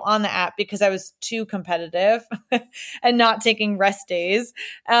never go on the app because I was too competitive and not taking rest days.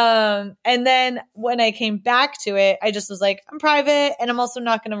 And then when I came back to it, I just was like, I'm private and I'm also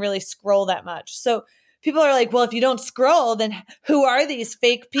not going to really scroll that much. So people are like, well, if you don't scroll, then who are these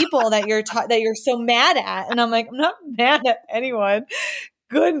fake people that you're so mad at? And I'm like, I'm not mad at anyone.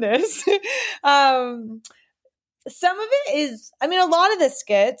 Goodness. Some of it is, I mean, a lot of the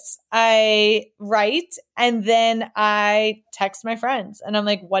skits I write and then I text my friends and I'm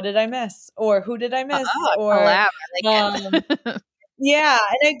like, what did I miss? Or who did I miss? Collab. I like it. Yeah.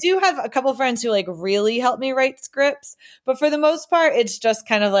 And I do have a couple friends who like really help me write scripts, but for the most part, it's just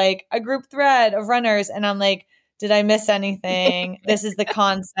kind of like a group thread of runners. And I'm like, did I miss anything? This is the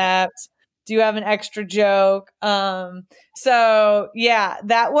concept. Do you have an extra joke? So yeah,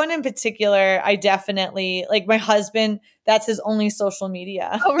 that one in particular, I definitely like my husband, that's his only social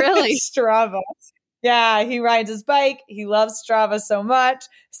media. Oh, really? Strava. Yeah. He rides his bike. He loves Strava so much.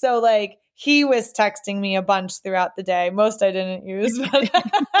 So like he was texting me a bunch throughout the day. Most I didn't use, but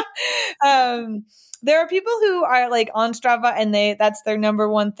there are people who are like on Strava and that's their number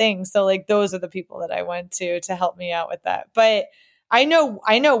one thing. So like those are the people that I went to help me out with that. But I know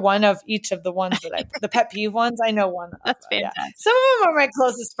one of each of the ones that the pet peeve ones. I know one. That's fantastic. Yeah. Some of them are my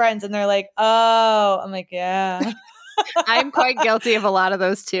closest friends and they're like, oh, I'm like, yeah. I'm quite guilty of a lot of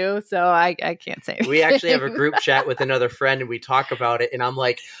those too. So I can't say anything. We actually have a group chat with another friend and we talk about it. And I'm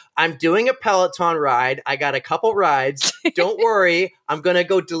like, I'm doing a Peloton ride. I got a couple rides. Don't worry. I'm going to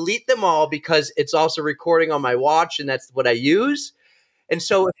go delete them all because it's also recording on my watch and that's what I use. And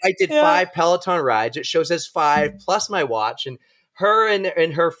so if I did 5 Peloton rides, it shows as 5 plus my watch. And her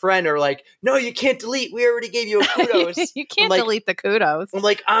and her friend are like, no, you can't delete. We already gave you a kudos. You can't delete the kudos. I'm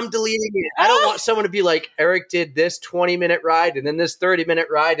like, I'm deleting it. I don't want someone to be like, Eric did this 20-minute ride and then this 30-minute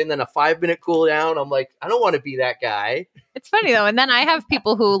ride and then a 5-minute cool down. I'm like, I don't want to be that guy. It's funny though. And then I have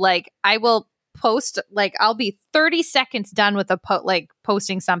people who like, I will post, like I'll be 30 seconds done with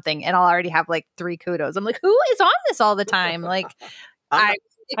posting something and I'll already have like 3 kudos. I'm like, who is on this all the time? Like, I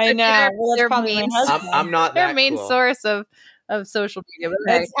know. Well, their probably main, I'm not their that main cool. source of of social media.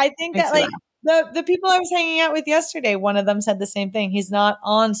 But hey, I think that makes like the people I was hanging out with yesterday, one of them said the same thing. He's not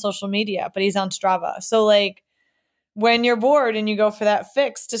on social media, but he's on Strava. So like when you're bored and you go for that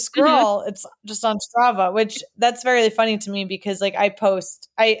fix to scroll, it's just on Strava, which that's very funny to me because like I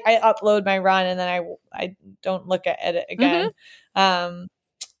upload my run and then I don't look at it again.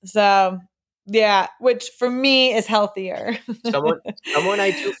 So yeah, which for me is healthier. Someone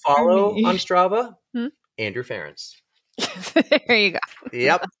I do follow on Strava, Andrew Ference. There you go.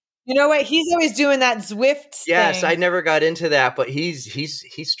 Yep. You know what? He's always doing that Zwift Yes, thing. I never got into that, but he's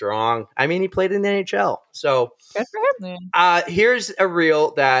strong. I mean, he played in the NHL. So Good for him. here's a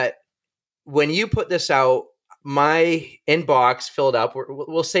reel that when you put this out, my inbox filled up.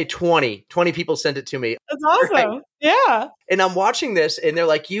 We'll say 20 people sent it to me. That's awesome. Right. Yeah. And I'm watching this and they're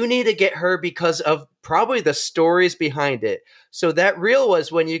like, you need to get her because of probably the stories behind it. So that reel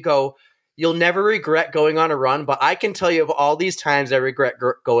was when you go, you'll never regret going on a run, but I can tell you of all these times I regret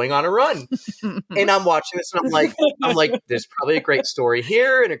going on a run. And I'm watching this and I'm like, there's probably a great story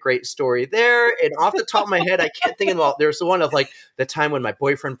here and a great story there. And off the top of my head, I can't think of all. There's the one of like the time when my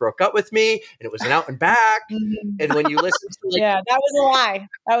boyfriend broke up with me and it was an out and back. And when you listen to like, yeah, that was a lie.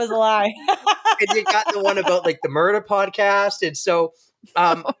 That was a lie. and you got the one about like the murder podcast. And so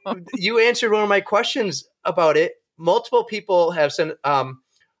you answered one of my questions about it. Multiple people have sent,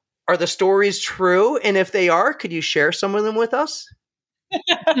 are the stories true? And if they are, could you share some of them with us?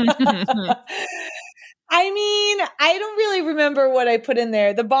 I mean, I don't really remember what I put in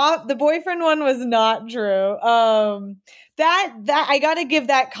there. The boyfriend one was not true. That I got to give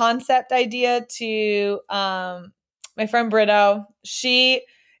that concept idea to my friend Brito. She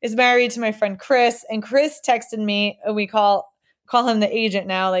is married to my friend Chris, and Chris texted me. We call him the agent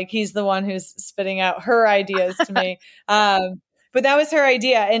now. Like he's the one who's spitting out her ideas to me. But that was her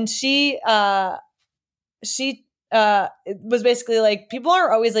idea, and she was basically like, people are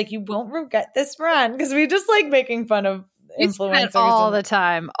always like, you won't regret this run, because we just like making fun of influencers all the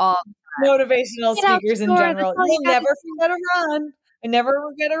time, motivational speakers in general. You'll never forget a run. I never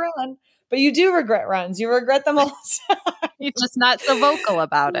regret a run, but you do regret runs. You regret them all the time. You're just not so vocal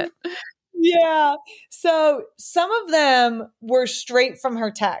about it. Yeah. So some of them were straight from her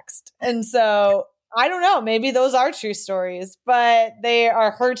text, and so I don't know, maybe those are true stories, but they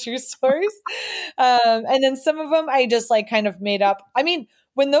are her true stories. And then some of them I just like kind of made up. I mean,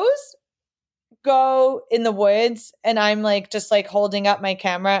 when those go in the woods and I'm like, just like holding up my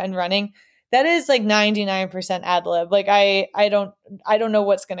camera and running, that is like 99% ad lib. Like I don't know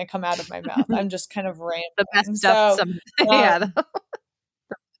what's going to come out of my mouth. I'm just kind of rambling. The best stuff. Yeah.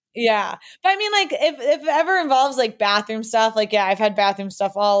 Yeah. But I mean, like, if it ever involves like bathroom stuff, like, yeah, I've had bathroom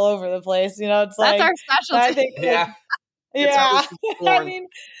stuff all over the place. You know, it's That's like, our specialty. I think, Yeah. yeah. I mean,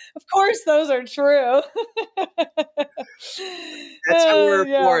 of course, those are true. That's how we were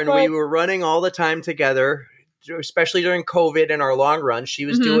born. But We were running all the time together, especially during COVID and our long runs. She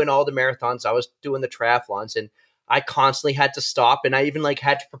was doing all the marathons. I was doing the triathlons, and I constantly had to stop, and I even like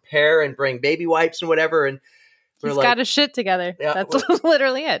had to prepare and bring baby wipes and whatever. And He's got his shit together. Yeah, That's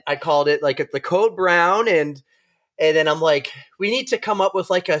literally it. I called it like the code brown, and then I'm like, we need to come up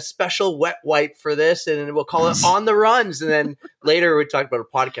with like a special wet wipe for this, and we'll call it On the Runs. And then later we talked about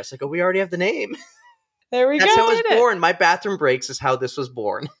a podcast. Like, oh, we already have the name. There we That's go. how it was born. My bathroom breaks is how this was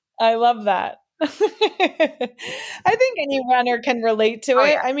born. I love that. I think any runner can relate to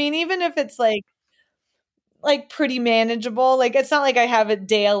it. Yeah. I mean, even if it's like pretty manageable, like it's not like I have it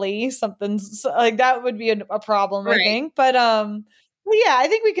daily. Something's like that would be a problem, I think. But yeah, I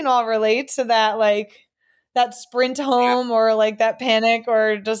think we can all relate to that, like that sprint home or like that panic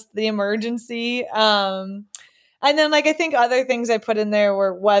or just the emergency. And then like I think other things I put in there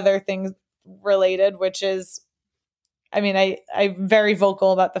were weather things related, which is, I mean, I'm very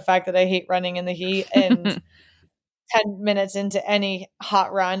vocal about the fact that I hate running in the heat, and 10 minutes into any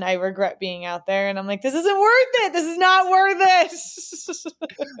hot run, I regret being out there. And I'm like, this isn't worth it. This is not worth it.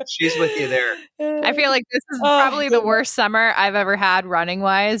 She's with you there. I feel like this is probably the worst summer I've ever had running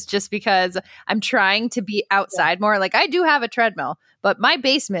wise, just because I'm trying to be outside more. Like I do have a treadmill, but my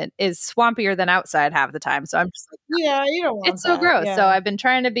basement is swampier than outside half the time. So I'm just like, yeah, you don't want it's so gross. Yeah. So I've been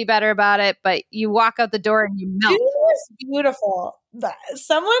trying to be better about it, but you walk out the door and you melt. June was beautiful.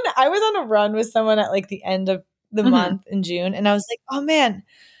 I was on a run with someone at like the end of the month in June, and I was like, oh man,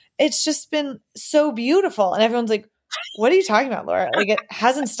 it's just been so beautiful. And everyone's like, what are you talking about, Laura? Like it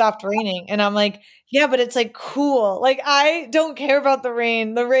hasn't stopped raining. And I'm like, yeah, but it's like cool. Like I don't care about the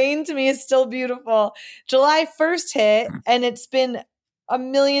rain. The rain to me is still beautiful. July 1st hit and it's been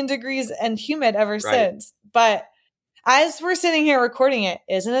 1,000,000 degrees and humid ever since. But as we're sitting here recording it,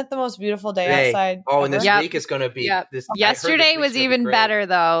 isn't it the most beautiful day Today. outside? Oh, and this ever? Yep. week is going to be. Yep. This, I heard this Yesterday week's was gonna be even great. better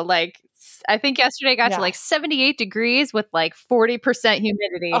though. Like I think yesterday got Yeah. to like 78 degrees with like 40%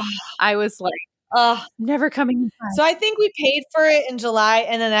 humidity. Ugh. I was like, Ugh. never coming inside. So I think we paid for it in July,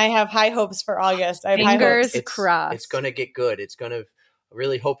 and then I have high hopes for August. I have high Fingers hopes. crossed. It's going to get good. It's going to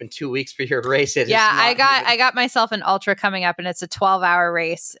really hope in 2 weeks for your race. It is Yeah, not I even- got myself an ultra coming up, and it's a 12-hour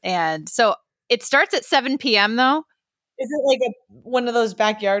race, and so it starts at 7 p.m. though. Is it like one of those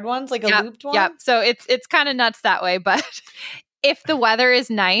backyard ones, like a Yep, looped one? Yep. So it's kind of nuts that way, but if the weather is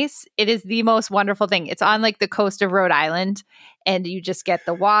nice, it is the most wonderful thing. It's on like the coast of Rhode Island, and you just get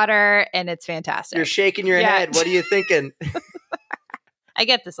the water, and it's fantastic. You're shaking your Yeah. head. What are you thinking? I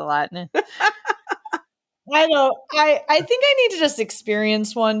get this a lot. I know. I think I need to just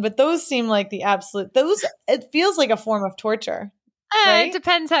experience one, but those seem like the absolute. Those it feels like a form of torture. Right? It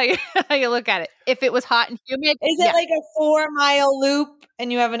depends how you how you look at it. If it was hot and humid, Is it like a 4-mile loop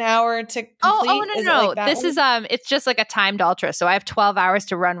and you have an hour to complete? Oh no, Is it no. like that This one? is it's just like a timed ultra. So I have 12 hours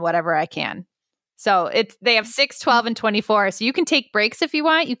to run whatever I can. So they have 6, 12, and 24. So you can take breaks if you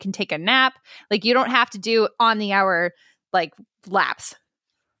want. You can take a nap. Like you don't have to do on the hour like laps.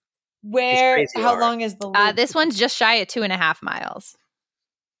 Where? crazy How hour. long is the loop? This one's just shy of 2.5 miles.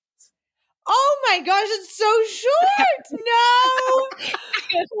 Oh my gosh, it's so short.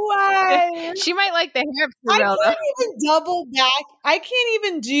 No. Why? She might like the hamster I though. can't even double back. I can't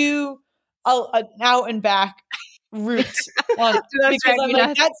even do an out and back route on, That's because right, I'm you like,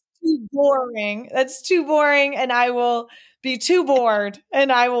 know. that's too boring. That's too boring, and I will be too bored,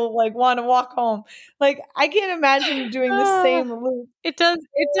 and I will like want to walk home. Like I can't imagine doing the same loop. It does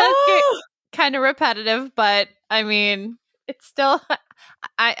get kind of repetitive, but I mean, it's still.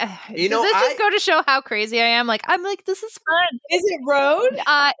 You know, does this I- just go to show how crazy I am? Like I'm like, this is fun. Is it road?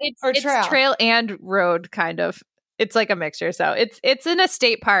 Or It's trail? trail and road, kind of. It's like a mixture. So it's in a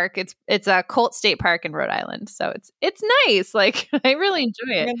state park. It's a Colt State Park in Rhode Island. So it's nice. Like I really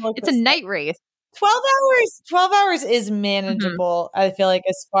enjoy I'm it. gonna look It's a this up. night race. 12 hours. 12 hours is manageable. I feel like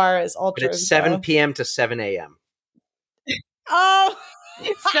as far as But ultras it's 7 go. p.m. to 7 a.m. Oh,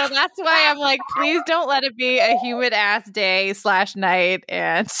 So that's why I'm like, please don't let it be a humid ass day / night.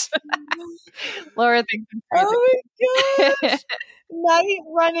 And Laura thinks I'm crazy. oh my gosh. Night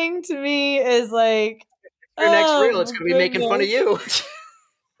running to me is like Your next oh reel, it's going to be making fun of goodness.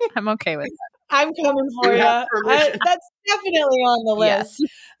 you. I'm okay with that. I'm coming for You you. have permission. That's definitely on the list. Yes.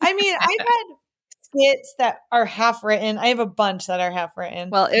 I mean, I've had skits that are half written. I have a bunch that are half written.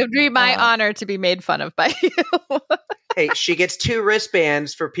 Well, it would be my Uh, honor to be made fun of by you. Hey, she gets 2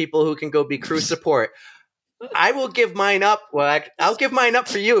 wristbands for people who can go be crew support. I will give mine up. Well, I'll give mine up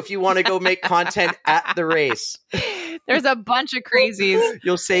for you if you want to go make content at the race. There's a bunch of crazies.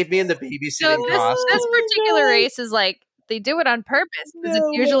 You'll save me in the So babysitting this cost. particular God. race is like they do it on purpose because No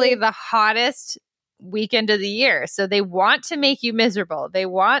it's usually way. the hottest weekend of the year. So they want to make you miserable. They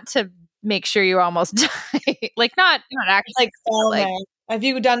want to make sure you almost die. Like not actually. like Falmouth. like- Have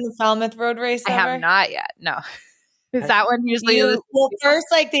you done the Falmouth road race I ever? have not yet. No. Is that one usually? Well, first,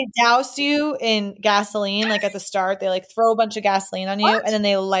 like they douse you in gasoline, like at the start, they like throw a bunch of gasoline on you, What? and then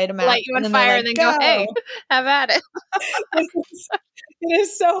they light them out, light you on and then fire they're and then like, go, hey, have at it. It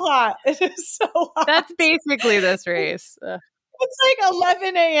is so hot. It is so hot. That's basically this race. It's like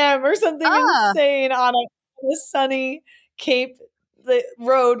 11 a.m. or something insane on a sunny Cape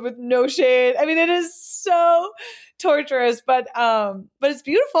road with no shade. I mean, it is so torturous, but it's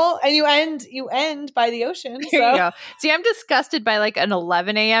beautiful, and you end by the ocean. There you So go. See, I'm disgusted by like an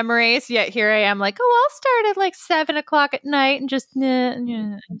 11 a.m. race, yet here I am like, oh, I'll start at like 7 o'clock at night and just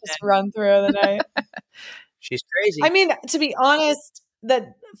just run through the night. She's crazy. I mean, to be honest,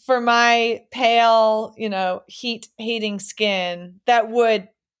 that for my pale, heat hating skin, that would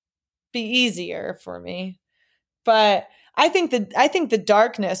be easier for me. But I think the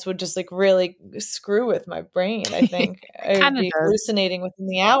darkness would just like really screw with my brain. I think I would Kinda be does. hallucinating within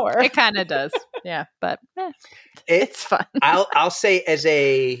the hour. It kind of does. Yeah, but It's it's fun. I'll say as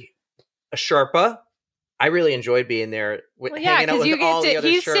a Sherpa, I really enjoyed being there with Well, yeah, hanging out because with you all get the to, other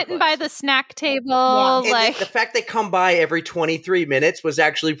he's Sherpas. sitting by the snack table, Yeah. And like the fact they come by every 23 minutes was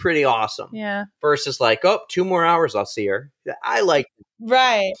actually pretty awesome. yeah. Versus like, 2 more hours, I'll see her. I like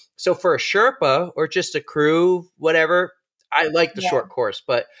Right. so for a Sherpa or just a crew, whatever. I like the Yeah. short course,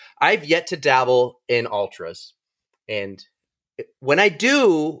 but I've yet to dabble in ultras, and when I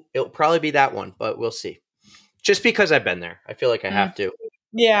do, it'll probably be that one. But we'll see. Just because I've been there, I feel like I have to.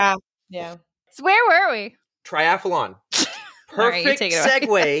 Yeah. Yeah. So where were we? Triathlon. All right, you Perfect take it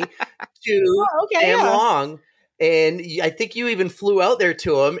away. segue to Oh, okay. Sam Yeah. Long. And I think you even flew out there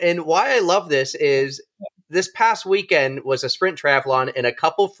to him. And why I love this is this past weekend was a sprint triathlon, and a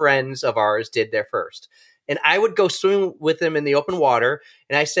couple friends of ours did their first. And I would go swim with them in the open water.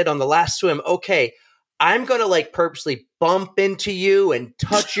 And I said on the last swim, okay, I'm going to like purposely bump into you and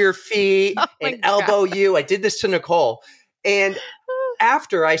touch your feet and elbow you. I did this to Nicole. And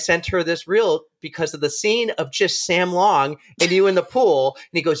after I sent her this reel because of the scene of just Sam Long and you in the pool.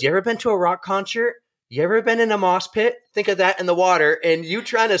 And he goes, you ever been to a rock concert? You ever been in a mosh pit? Think of that in the water and you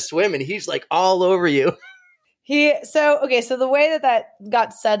trying to swim and he's like all over you. So the way that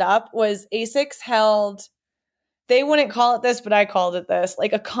got set up was ASICS held, they wouldn't call it this, but I called it this,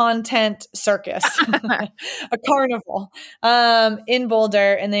 like a content circus, a carnival in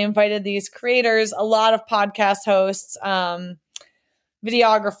Boulder. And they invited these creators, a lot of podcast hosts,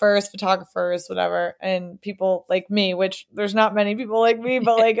 videographers, photographers, whatever, and people like me, which there's not many people like me,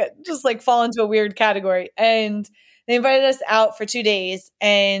 but like just like fall into a weird category. And they invited us out for 2 days.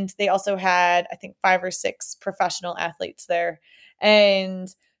 And they also had, I think, 5 or 6 professional athletes there. And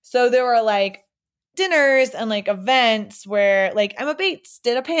so there were like dinners and like events where like Emma Bates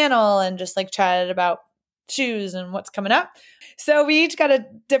did a panel and just like chatted about shoes and what's coming up. So we each got a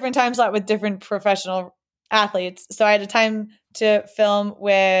different time slot with different professional athletes. So I had a time to film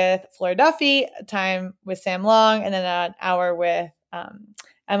with Flora Duffy, a time with Sam Long, and then an hour with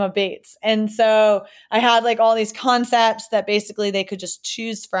Emma Bates. And so I had like all these concepts that basically they could just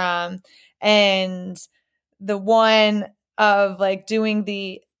choose from. And the one of like doing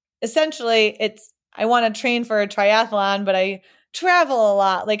essentially it's, I want to train for a triathlon, but I travel a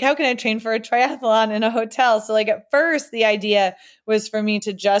lot. Like, how can I train for a triathlon in a hotel? So like at first the idea was for me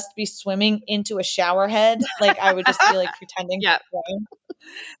to just be swimming into a shower head. Like I would just be like pretending to swim.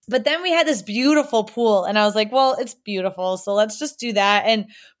 But then we had this beautiful pool and I was like, well, it's beautiful. So let's just do that. And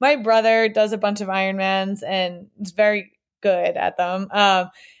my brother does a bunch of Ironmans and is very good at them.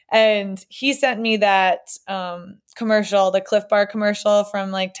 And he sent me that commercial, the Cliff Bar commercial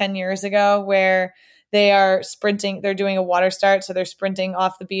from like 10 years ago where they are sprinting, they're doing a water start. So they're sprinting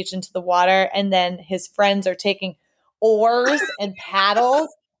off the beach into the water. And then his friends are taking oars and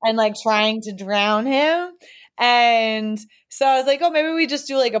paddles and like trying to drown him. And so I was like, oh, maybe we just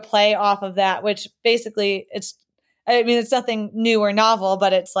do like a play off of that, which basically it's nothing new or novel,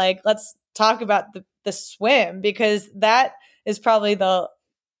 but it's like, let's talk about the swim because that is probably the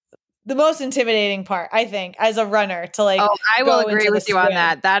most intimidating part, I think, as a runner to like. Oh, I will agree with you on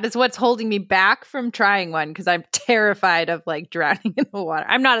that. That is what's holding me back from trying one because I'm terrified of like drowning in the water.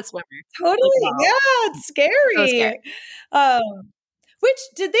 I'm not a swimmer. Totally. Yeah. It's scary. Which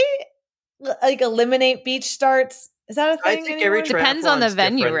did they like eliminate beach starts? Is that a thing? I think every depends on the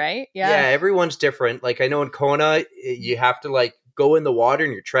venue, different. Right? Yeah, everyone's different. Like I know in Kona, you have to like go in the water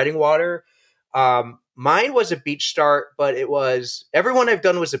and you're treading water. Mine was a beach start, but it was everyone I've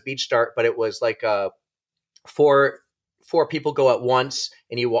done was a beach start, but it was like four people go at once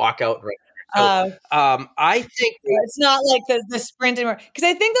and you walk out. Right. So, I think it's not like the sprint anymore because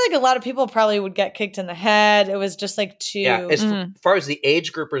I think like a lot of people probably would get kicked in the head. It was just like too. Yeah, as far as the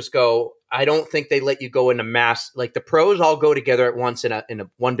age groupers go, I don't think they let you go in a mass. Like the pros all go together at once in a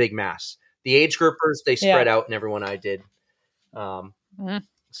one big mass. The age groupers they spread out, and everyone I did.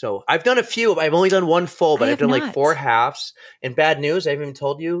 So I've done a few. I've only done one full, but I've done like 4 halves. And bad news, I haven't even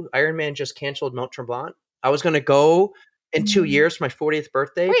told you, Ironman just canceled Mount Tremblant. I was going to go in 2 years for my 40th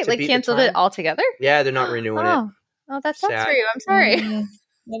birthday. Wait, like canceled it altogether? Yeah, they're not renewing it. Oh, that sucks for you. I'm sorry.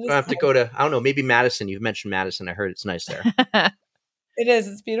 I have to go to, I don't know, maybe Madison. You've mentioned Madison. I heard it's nice there. It is.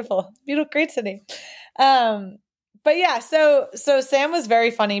 It's beautiful. Beautiful, great city. But yeah, so Sam was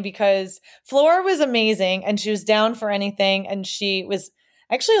very funny because Flora was amazing and she was down for anything. And she was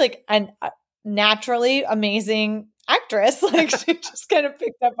actually like a naturally amazing actress. Like she just kind of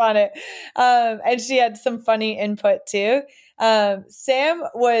picked up on it. And she had some funny input too. Sam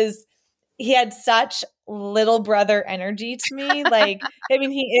he had such little brother energy to me. Like, I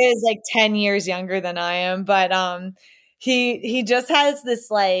mean, he is like 10 years younger than I am, but he just has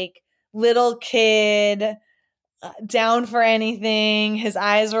this like little kid down for anything. His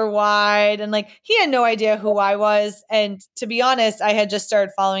eyes were wide and like he had no idea who I was. And to be honest, I had just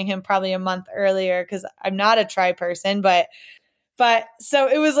started following him probably a month earlier because I'm not a tri person, but so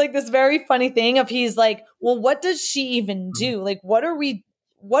it was like this very funny thing of he's like, well, what does she even do? Like, what are we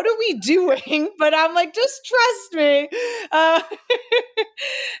doing? But I'm like, just trust me.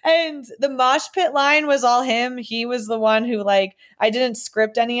 And the mosh pit line was all him. He was the one who like, I didn't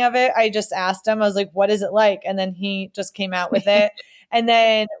script any of it. I just asked him, I was like, what is it like? And then he just came out with it. And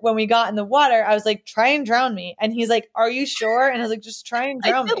then when we got in the water, I was like, try and drown me. And he's like, are you sure? And I was like, just try and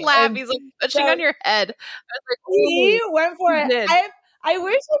drown me. I did laugh. He's like pushing on your head. I was like, he went for it. I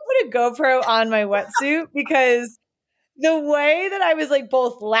wish I put a GoPro on my wetsuit because the way that I was like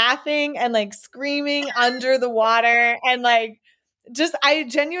both laughing and like screaming under the water and like I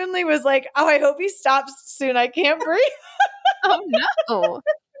genuinely was like, oh, I hope he stops soon. I can't breathe. Oh no.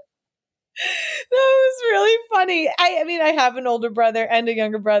 That was really funny. I mean, I have an older brother and a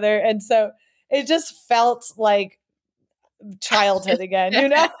younger brother. And so it just felt like childhood again, you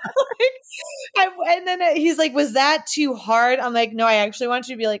know? And then he's like, was that too hard? I'm like, no, I actually want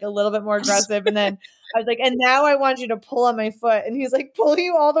you to be like a little bit more aggressive. And then I was like, and now I want you to pull on my foot. And he's like, pull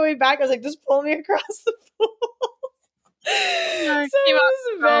you all the way back. I was like, just pull me across the pool. So it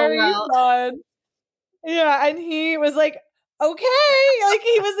was very fun. Yeah. And he was like, okay. Like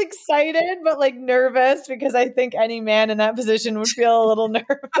he was excited, but like nervous because I think any man in that position would feel a little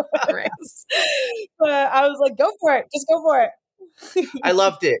nervous. But I was like, go for it. Just go for it. I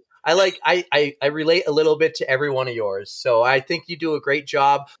loved it. I relate a little bit to every one of yours. So I think you do a great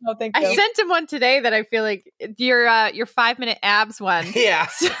job. Oh, thank you. I sent him one today that I feel like your 5-minute abs one. Yeah.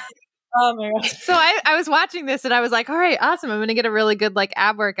 Oh my God. So I was watching this and I was like, all right, awesome. I'm going to get a really good like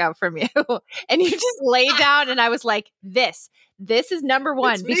ab workout from you. And you just lay down and I was like, this is number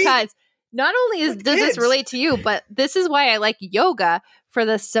one It's me. because not only With does kids. this relate to you, but this is why I like yoga for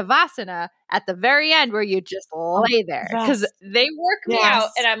the Savasana at the very end where you just lay there because Yes. they work me Yes. out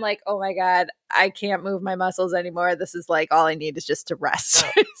and I'm like, oh my God, I can't move my muscles anymore. This is like all I need is just to rest.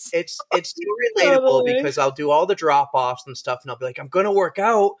 It's so relatable Totally. because I'll do all the drop offs and stuff, and I'll be like, I'm gonna work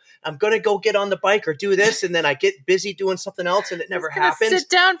out, I'm gonna go get on the bike or do this, and then I get busy doing something else, and it never Just gonna happens. Sit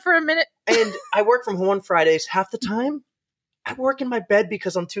down for a minute. And I work from home on Fridays. Half the time, I work in my bed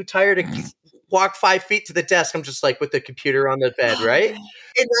because I'm too tired to walk 5 feet to the desk. I'm just like with the computer on the bed, right?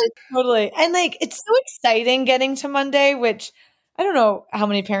 And Totally. And like, it's so exciting getting to Monday, which I don't know how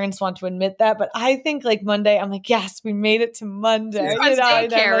many parents want to admit that, but I think like Monday, I'm like, yes, we made it to Monday. On and I'm,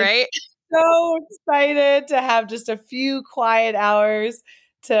 daycare, like, right? so excited to have just a few quiet hours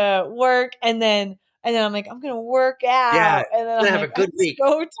to work. And then I'm like, I'm going to work out. Yeah, and then gonna I'm have like, a good I'm week.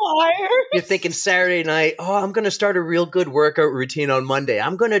 so tired. you're thinking Saturday night, oh, I'm going to start a real good workout routine on Monday.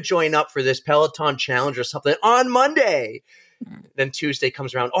 I'm going to join up for this Peloton challenge or something on Monday. Then Tuesday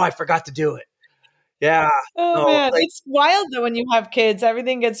comes around. Oh, I forgot to do it. Yeah. Oh No, man, like- it's wild though when you have kids.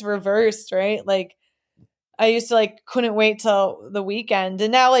 Everything gets reversed, right? Like I used to like couldn't wait till the weekend,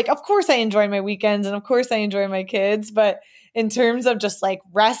 and now like of course I enjoy my weekends, and of course I enjoy my kids. But in terms of just like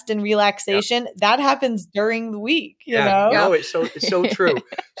rest and relaxation, that happens during the week. You know? No, it's so true,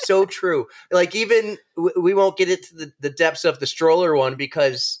 so true. Like even we won't get into the depths of the stroller one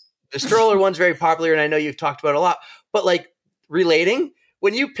because the stroller one's very popular, and I know you've talked about it a lot. But like relating,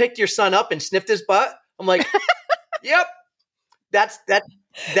 when you picked your son up and sniffed his butt, I'm like, yep,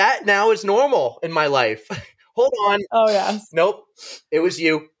 that now is normal in my life. Hold on. Oh yes. Nope. It was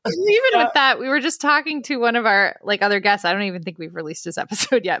you. Even with that, we were just talking to one of our like other guests. I don't even think we've released this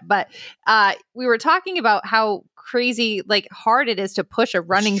episode yet, but we were talking about how crazy, like hard it is to push a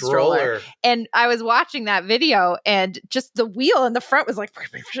running stroller. And I was watching that video, and just the wheel in the front was like.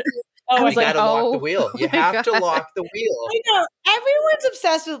 Oh, You I was gotta like, lock the wheel. You my have to God. lock the wheel. I know everyone's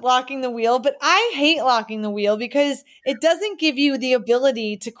obsessed with locking the wheel, but I hate locking the wheel because it doesn't give you the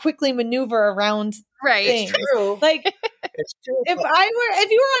ability to quickly maneuver around Right. things. True. Like It's true.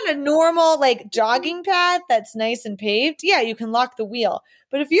 if you were on a normal like jogging path that's nice and paved, yeah, you can lock the wheel.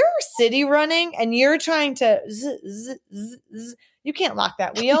 But if you're city running and you're trying to you can't lock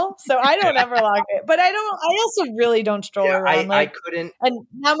that wheel. So I don't ever lock it. But I also really don't stroll Yeah, around. I couldn't. And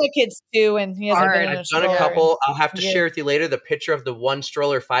now my kid's 2 and he hasn't been in a I've done stroller. a couple. I'll have to Yeah. share with you later the picture of the one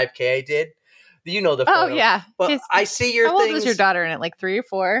stroller 5K I did. You know the photo. Oh yeah. But His- I see your How old things. was your daughter in it? Like 3 or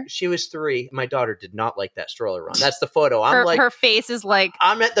 4? She was 3. My daughter did not like that stroller run. That's the photo. I'm Her, like, her face is like,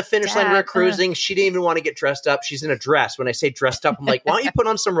 I'm at the finish line. Dad, We're cruising. She didn't even want to get dressed up. She's in a dress. When I say dressed up, I'm like, why don't you put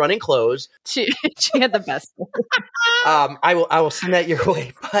on some running clothes? she had the best. I will send that your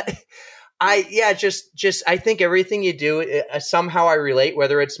way. But I think everything you do, somehow I relate,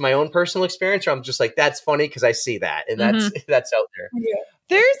 whether it's my own personal experience or I'm just like, that's funny because I see that. And that's out there.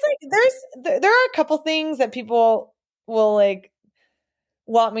 There are a couple things that people will like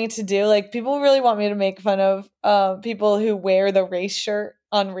want me to do. Like people really want me to make fun of people who wear the race shirt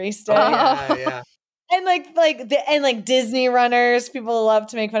on race day. Yeah. And like Disney runners, people love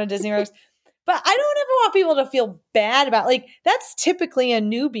to make fun of Disney runners. But I don't ever want people to feel bad about like that's typically a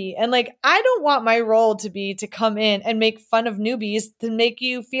newbie. And like I don't want my role to be to come in and make fun of newbies to make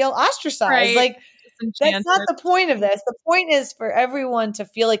you feel ostracized. Right. Like that's not the point of this. The point is for everyone to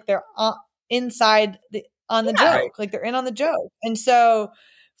feel like they're inside on the joke, like they're in on the joke. And so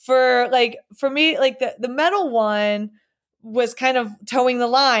for me, like the medal one was kind of towing the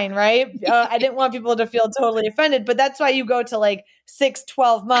line, right? I didn't want people to feel totally offended, but that's why you go to like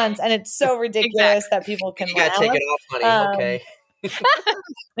 6-12 months, and it's so ridiculous that people can You gotta laugh. take it off, honey. Okay.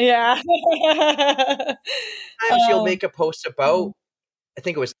 Yeah. Sometimes you'll make a post about, I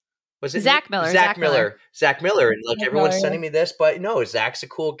think it was it Zach Miller? Zach Miller. Zach Miller. And like Zach everyone's Miller, sending me this, but no, Zach's a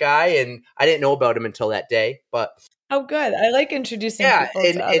cool guy. And I didn't know about him until that day. But Oh, good. I like introducing people to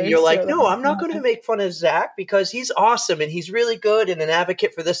and you're others, like, too. no, I'm not going to make fun of Zach because he's awesome and he's really good and an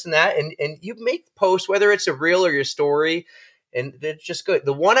advocate for this and that. And you make posts, whether it's a reel or your story, and they're just good.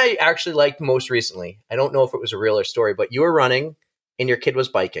 The one I actually liked most recently, I don't know if it was a reel or story, but you were running and your kid was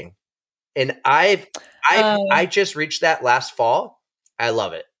biking. And I just reached that last fall. I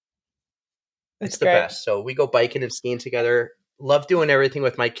love it. It's the great. best. So we go biking and skiing together. Love doing everything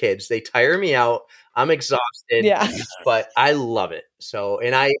with my kids. They tire me out. I'm exhausted. Yeah. But I love it. So,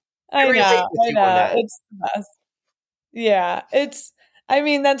 and I I relate know. with you on that. It's the best. Yeah. I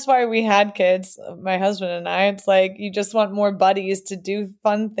mean, that's why we had kids, my husband and I. It's like you just want more buddies to do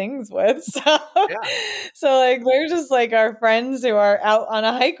fun things with. So like they're just like our friends who are out on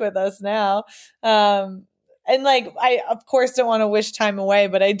a hike with us now. And like I of course don't want to wish time away,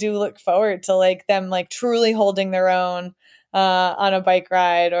 but I do look forward to like them like truly holding their own on a bike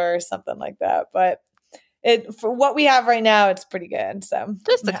ride or something like that. But for what we have right now, it's pretty good. So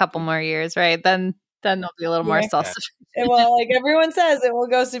Just a couple more years, right? Then they'll be a little more self-sufficient. It will, like everyone says, it will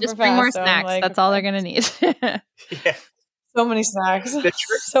go super Just bring fast. more So I'm snacks. like, That's all they're gonna need. Yeah. so many snacks, The trick-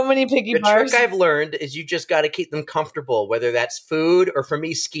 so many piggy The bars. trick I've learned is you just got to keep them comfortable, whether that's food or for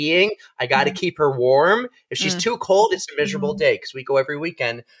me skiing, I got to keep her warm. If she's too cold, it's a miserable day because we go every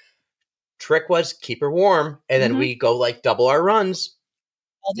weekend. Trick was keep her warm, and then we go like double our runs.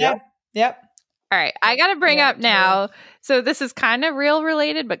 Yep. All right. I got to bring Yeah, up now. So this is kind of real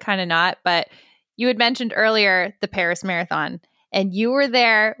related, but kind of not. But you had mentioned earlier the Paris Marathon, and you were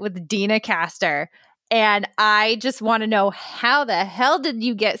there with Dina Castor. And I just want to know, how the hell did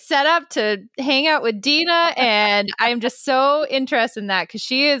you get set up to hang out with Dina? And I'm just so interested in that because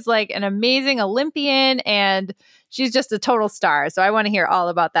she is like an amazing Olympian and she's just a total star. So I want to hear all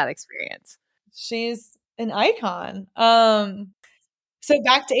about that experience. She's an icon. So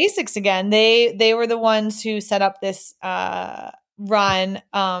back to ASICS again. They were the ones who set up this run.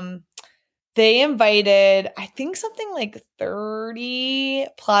 They invited, I think, something like 30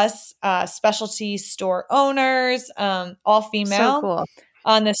 plus specialty store owners, all female, So cool.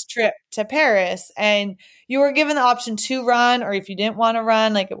 on this trip to Paris. And you were given the option to run, or if you didn't want to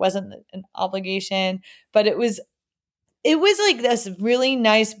run, like it wasn't an obligation, but it was like this really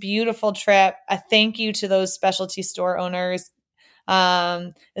nice, beautiful trip. A thank you to those specialty store owners,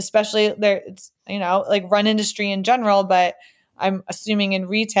 especially there. It's like run industry in general, but I'm assuming in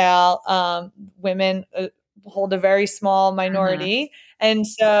retail, women hold a very small minority, and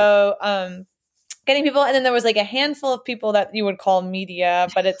so getting people. And then there was like a handful of people that you would call media,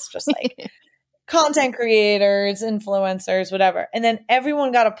 but it's just like content creators, influencers, whatever. And then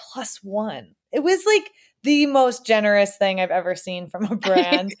everyone got a +1. It was like the most generous thing I've ever seen from a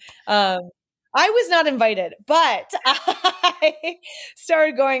brand. I was not invited, but I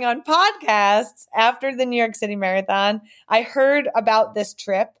started going on podcasts after the New York City Marathon. I heard about this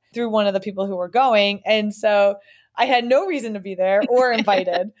trip through one of the people who were going. And so I had no reason to be there or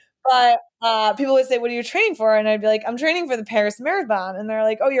invited. But people would say, what are you training for? And I'd be like, I'm training for the Paris Marathon. And they're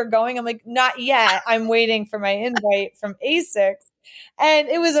like, oh, you're going? I'm like, not yet. I'm waiting for my invite from ASICS. And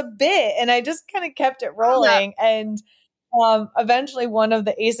it was a bit. And I just kind of kept it rolling. And eventually one of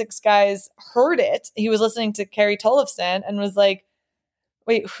the ASICS guys heard it. He was listening to Carrie Tollefson and was like,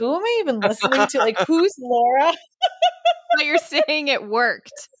 wait, who am I even listening to? Like, who's Laura? But you're saying it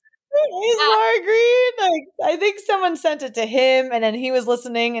worked. Is Laura Green? Like, I think someone sent it to him and then he was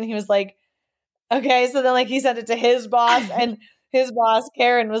listening and he was like, okay. So then like he sent it to his boss and his boss,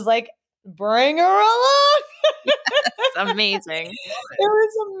 Karen, was like, bring her along. That's amazing. It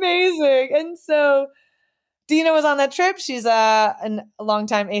was amazing. And so Dina was on that trip. She's a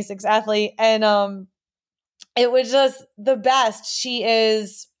longtime ASICS athlete, and it was just the best. She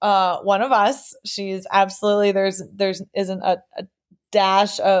is one of us. She's absolutely there's isn't a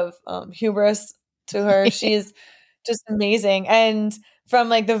dash of hubris to her. She's just amazing. And from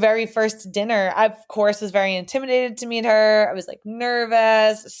like the very first dinner, I of course was very intimidated to meet her. I was like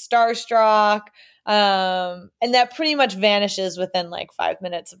nervous, starstruck. And that pretty much vanishes within like 5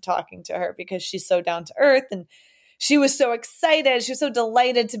 minutes of talking to her because she's so down to earth and she was so excited. She was so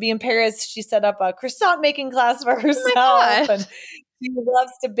delighted to be in Paris. She set up a croissant making class for herself and she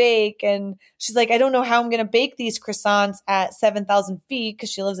loves to bake, and she's like, I don't know how I'm going to bake these croissants at 7,000 feet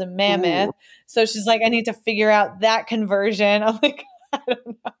because she lives in Mammoth. Ooh. So she's like, I need to figure out that conversion. I'm like, I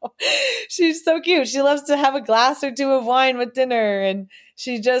don't know. She's so cute. She loves to have a glass or two of wine with dinner, and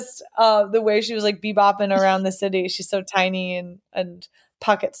she just the way she was like bebopping around the city. She's so tiny and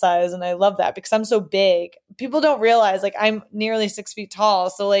pocket size, and I love that because I'm so big. People don't realize like I'm nearly 6 feet tall,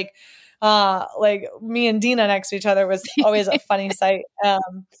 so like me and Dina next to each other was always a funny sight.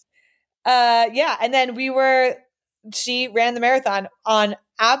 Yeah, and then she ran the marathon on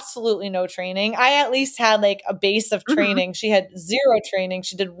absolutely no training. I at least had like a base of training. She had zero training.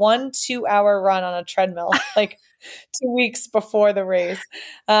 She did 1 2-hour run on a treadmill like 2 weeks before the race.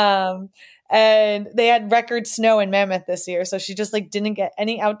 And they had record snow in Mammoth this year, so she just like didn't get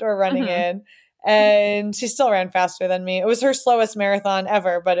any outdoor running in. And she still ran faster than me. It was her slowest marathon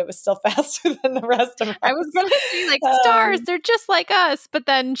ever, but it was still faster than the rest of us. I was going to say, like, stars, they're just like us. But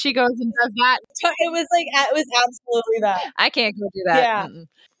then she goes and does that. It was absolutely that. I can't go do that. Yeah.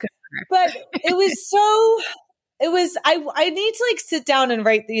 But I need to like sit down and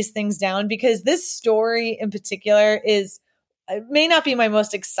write these things down because this story in particular it may not be my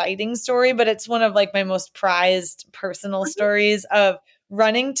most exciting story, but it's one of like my most prized personal stories of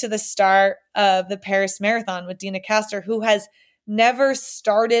running to the start of the Paris Marathon with Dina Castor, who has never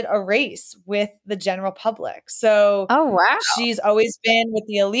started a race with the general public. So she's always been with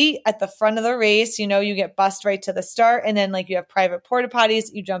the elite at the front of the race. You know, you get bussed right to the start, and then like you have private porta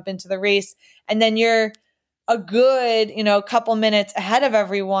potties, you jump into the race, and then you're a good, couple minutes ahead of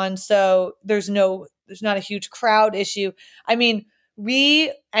everyone. So there's not a huge crowd issue. I mean,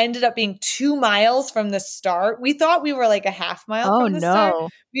 we ended up being 2 miles from the start. We thought we were like a half mile from the start.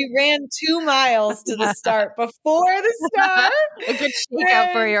 We ran 2 miles to the start before the start. A good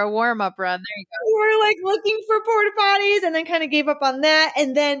shakeout for your warm-up run. There you go. We were like looking for porta potties and then kind of gave up on that.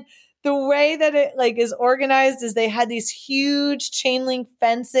 And then the way that it like is organized is they had these huge chain link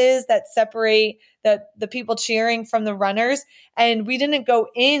fences that separate the people cheering from the runners. And we didn't go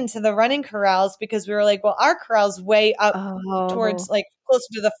into the running corrals because we were like, well, our corral's way up towards like closer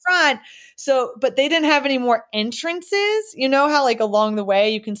to the front. So, but they didn't have any more entrances. You know how like along the way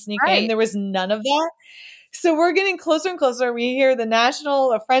you can sneak in? There was none of that. So we're getting closer and closer. We hear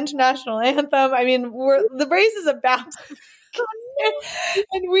the French national anthem. I mean, the race is about to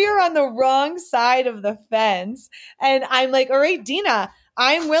and we are on the wrong side of the fence. And I'm like, all right, Dina,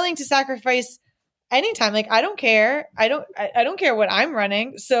 I'm willing to sacrifice anytime. Like, I don't care. I don't care what I'm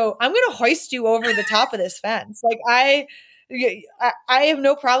running. So I'm going to hoist you over the top of this fence. Like I have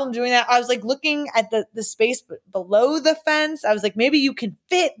no problem doing that. I was like looking at the space below the fence. I was like, maybe you can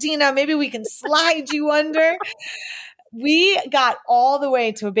fit, Dina. Maybe we can slide you under. We got all the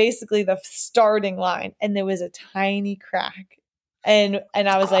way to basically the starting line, and there was a tiny crack. And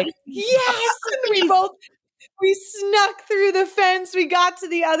I was like, yes! And we snuck through the fence. We got to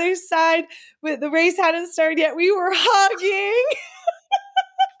the other side. The race hadn't started yet. We were hugging.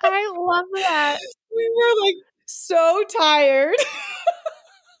 I love that. We were like so tired.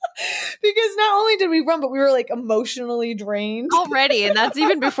 Because not only did we run, but we were like emotionally drained already. And that's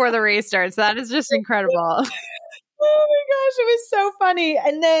even before the race starts. That is just incredible. Oh my gosh, it was so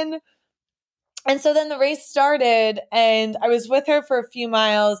funny. And so then the race started, and I was with her for a few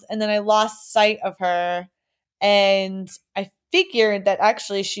miles, and then I lost sight of her. And I figured that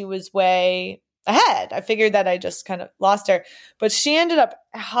actually she was way ahead. I figured that I just kind of lost her. But she ended up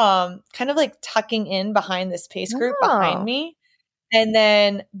kind of like tucking in behind this pace group behind me. And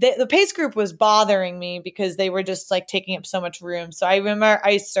then the pace group was bothering me because they were just like taking up so much room. So I remember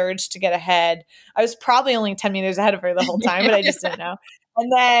I surged to get ahead. I was probably only 10 meters ahead of her the whole time, but I just didn't know.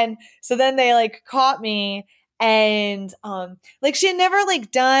 And then they like caught me, and like she had never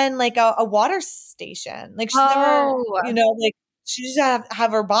like done like a water station. Like she's never, like she just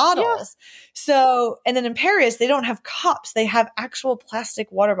have her bottles. Yeah. So, and then in Paris, they don't have cups. They have actual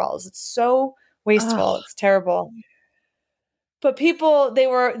plastic water bottles. It's so wasteful. It's terrible. But people, they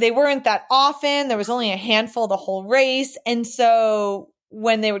weren't that often. There was only a handful the whole race. And so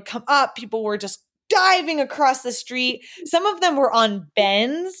when they would come up, people were just diving across the street. Some of them were on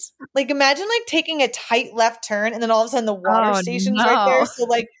bends. Like imagine like taking a tight left turn and then all of a sudden the water station's right there. So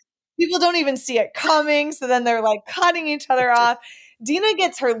like people don't even see it coming. So then they're like cutting each other off. Dina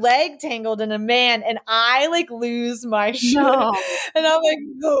gets her leg tangled in a man, and I like lose my shit. No. And I'm like,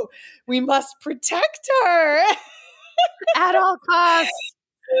 no, we must protect her. At all costs.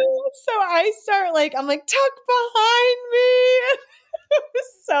 So I start like, I'm like, tuck behind me. It was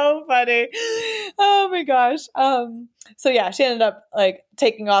so funny. Oh my gosh. So yeah, she ended up like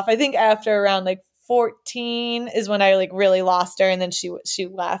taking off. I think after around like 14 is when I like really lost her, and then she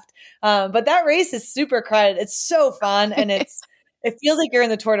left. But that race is super crowded. It's so fun, and it feels like you're in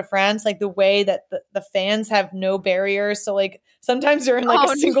the Tour de France, like the way that the fans have no barriers. So like sometimes you're in like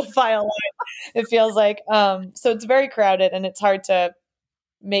a single file line. It feels like so it's very crowded, and it's hard to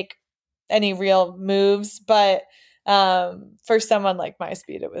make any real moves. But for someone like my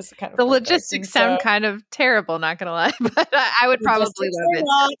speed, it was kind of the perfect. logistics sound kind of terrible, not gonna lie, but I would probably love it.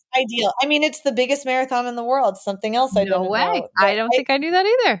 Not ideal. I mean, it's the biggest marathon in the world. Something else I No didn't way. know. I don't think I knew that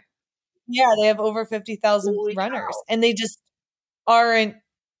either. Yeah, they have over 50,000 Holy runners, cow. and they just aren't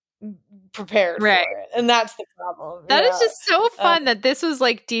prepared Right. for it, and that's the problem. That is Yeah. just so fun that this was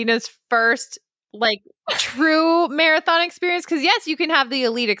like Dina's first like true marathon experience. Because yes, you can have the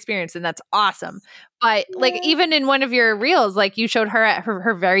elite experience, and that's awesome. But like even in one of your reels, like you showed her at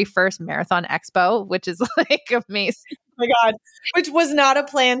her very first marathon expo, which is like amazing. Oh my God, which was not a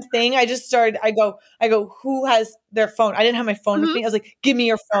planned thing. I just started. I go. Who has their phone? I didn't have my phone with me. I was like, give me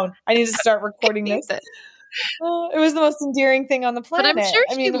your phone. I need to start recording this. It was the most endearing thing on the But planet. I'm sure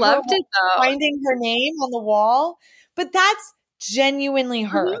she loved it though. Finding her name on the wall, but that's genuinely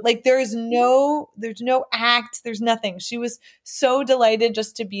her. Like there's no act, there's nothing. She was so delighted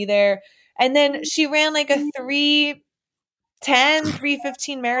just to be there. And then she ran like a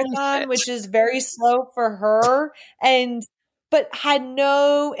 3:15 marathon, which is very slow for her, but had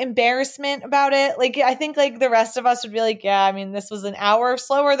no embarrassment about it. Like I think like the rest of us would be like, yeah, I mean, this was an hour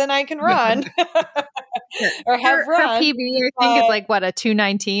slower than I can run or have run. Her PB, I think, is like what, a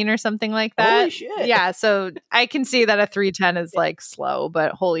 2:19 or something like that. Holy shit. Yeah, so I can see that a 3:10 is like slow,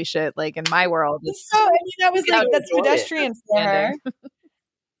 but holy shit, like in my world, it's So I mean, that was like that's enjoy it. pedestrian for her.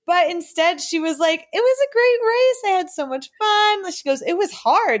 But instead, she was like, it was a great race. I had so much fun. She goes, it was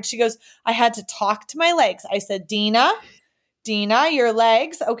hard. She goes, I had to talk to my legs. I said, Dina, your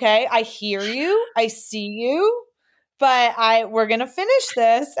legs. Okay, I hear you. I see you. But we're going to finish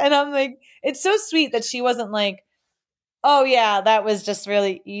this. And I'm like, it's so sweet that she wasn't like, oh yeah, that was just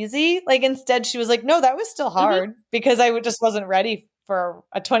really easy. Like instead she was like, no, that was still hard because I just wasn't ready for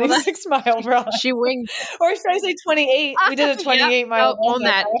a 26-mile run. She winged. Or should I say 28? We did a 28-mile run. Own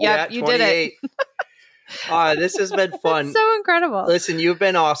that. Yep, you did it. This has been fun. It's so incredible. Listen, you've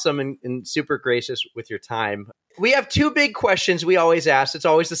been awesome and super gracious with your time. We have two big questions we always ask. It's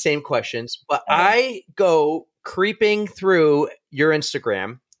always the same questions, but I go creeping through your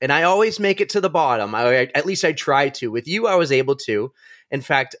Instagram and I always make it to the bottom. At least I try to. With you, I was able to. In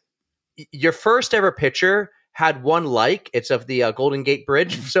fact, your first ever picture had 1 like. It's of the Golden Gate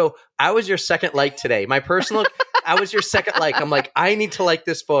Bridge. So I was your second like today. My personal, I was your second like. I'm like, I need to like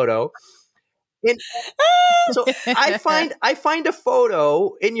this photo. And so I find a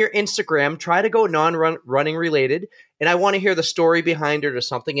photo in your Instagram, try to go non-running related, and I want to hear the story behind it or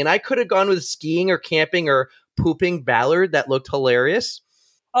something. And I could have gone with skiing or camping or pooping Ballard. That looked hilarious.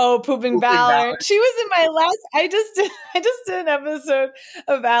 Oh, pooping Ballard. She was in my last, I just did an episode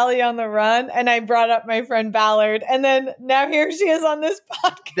of Allie on the Run, and I brought up my friend Ballard, and then now here she is on this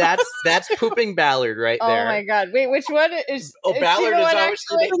podcast. That's pooping Ballard right there. Oh my God. Wait, which one is Ballard is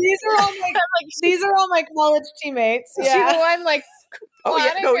obviously these are all my college teammates. Is she the one like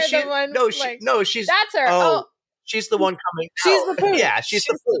she's that's her. Oh, she's the one coming. She's the poop. Yeah, she's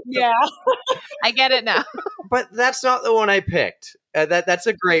the poop. Yeah. I get it now. But that's not the one I picked. That's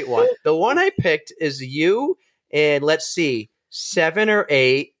a great one. The one I picked is you and let's see, 7 or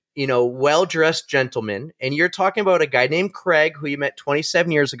 8, well-dressed gentlemen. And you're talking about a guy named Craig who you met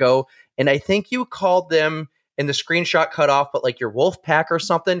 27 years ago. And I think you called them in the screenshot cut off, but like your wolf pack or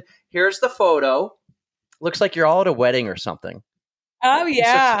something. Here's the photo. Looks like you're all at a wedding or something. Oh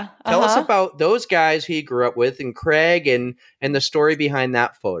yeah. So tell us about those guys who you grew up with and Craig and the story behind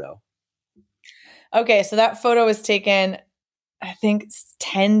that photo. Okay, so that photo was taken, I think,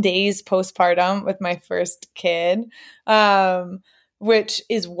 10 days postpartum with my first kid, which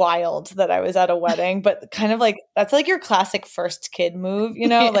is wild that I was at a wedding, but kind of like, that's like your classic first kid move,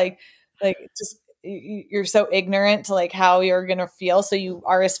 like just you're so ignorant to like how you're going to feel. So you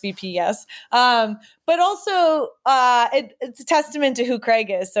RSVP yes. But also it's a testament to who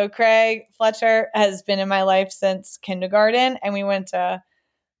Craig is. So Craig Fletcher has been in my life since kindergarten, and we went to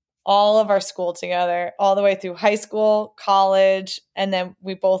all of our school together, all the way through high school, college, and then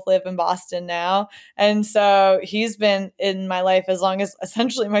we both live in Boston now. And so he's been in my life as long as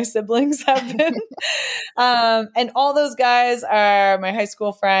essentially my siblings have been. And all those guys are my high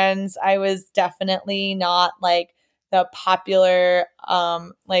school friends. I was definitely not like the popular,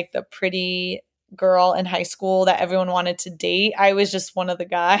 like the pretty girl in high school that everyone wanted to date. I was just one of the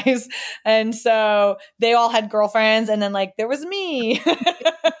guys. And so they all had girlfriends, and then like there was me.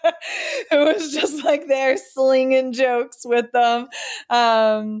 who was just like there slinging jokes with them.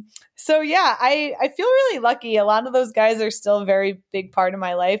 So yeah, I feel really lucky. A lot of those guys are still a very big part of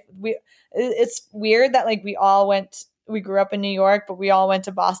my life. It's weird that like we grew up in New York, but we all went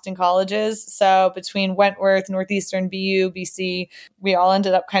to Boston colleges. So between Wentworth, Northeastern, BU, BC, we all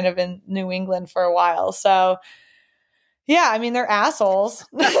ended up kind of in New England for a while. So yeah, I mean, they're assholes.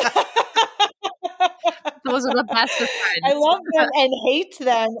 Those are the best of friends. I love them and hate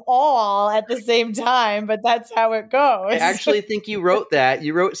them all at the same time, but that's how it goes. I actually think you wrote that.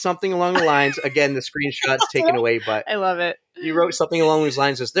 You wrote something along the lines, again, the screenshot's taken away, but I love it. you wrote something along those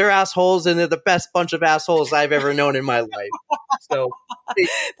lines as they're assholes and they're the best bunch of assholes I've ever known in my life. So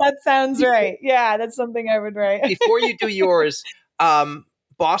that sounds right. Yeah, that's something I would write. before you do yours,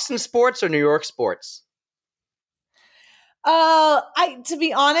 Boston sports or New York sports? To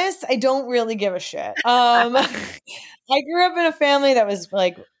be honest, I don't really give a shit. I grew up in a family that was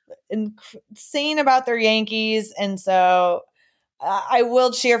like insane about their Yankees, and so I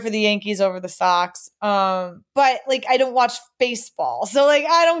will cheer for the Yankees over the Sox. But like I don't watch baseball, so like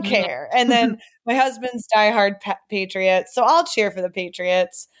I don't care. And then my husband's diehard Patriots, so I'll cheer for the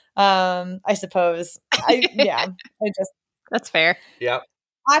Patriots. I suppose. That's fair. Yep.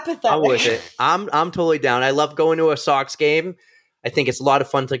 Apathetic. I'm with it. I'm totally down. I love going to a Sox game. I think it's a lot of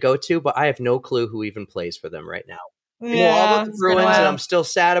fun to go to, but I have no clue who even plays for them right now. I know all about the Bruins, and I'm still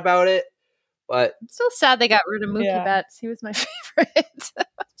sad about it. But I'm still sad they got rid of Mookie Betts. He was my favorite.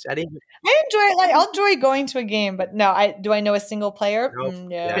 I enjoy it. Like I'll enjoy going to a game, but no, do I know a single player? Nope. No.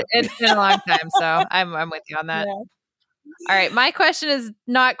 Yeah. It's been a long time, so I'm with you on that. Yeah. All right, my question is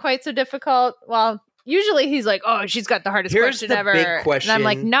not quite so difficult. Well, usually he's like, "Oh, she's got the hardest Here's question the ever," big question. and I'm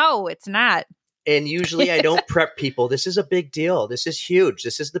like, "No, it's not." And usually I don't prep people. This is a big deal. This is huge.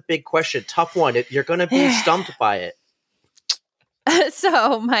 This is the big question. Tough one. You're going to be stumped by it.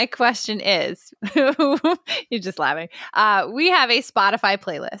 So my question is, you're just laughing. We have a Spotify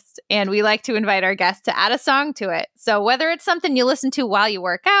playlist, and we like to invite our guests to add a song to it. So whether it's something you listen to while you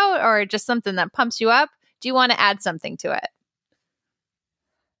work out or just something that pumps you up, do you want to add something to it?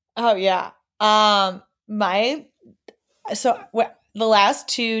 Oh yeah. The last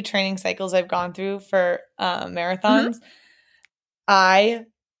 2 training cycles I've gone through for marathons, I,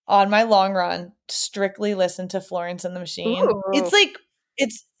 on my long run, strictly listen to Florence and the Machine. Ooh. It's like,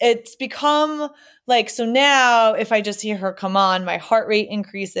 it's become like, so now if I just hear her come on, my heart rate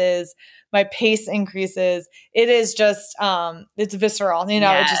increases, my pace increases. It is just, it's visceral,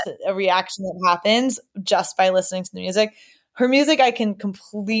 it's just a reaction that happens just by listening to the music. Her music I can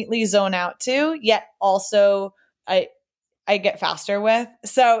completely zone out to, yet also I get faster with.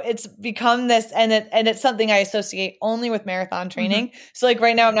 So it's become this, and it's something I associate only with marathon training. So like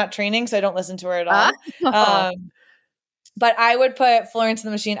right now I'm not training, so I don't listen to her at all. But I would put Florence and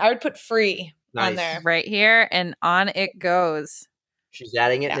the Machine. I would put Free on there. Right here, and on it goes. She's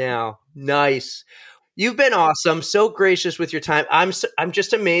adding it now. Nice. You've been awesome. So gracious with your time. I'm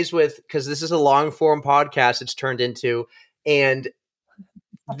just amazed because this is a long form podcast it's turned into, and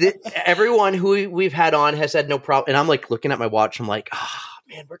everyone who we've had on has had no problem. And I'm like looking at my watch. I'm like,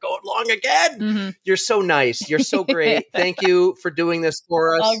 man, we're going long again. Mm-hmm. You're so nice. You're so great. Thank you for doing this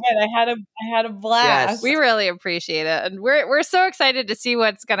for us. Oh, good. I had a blast. Yes. We really appreciate it. And we're so excited to see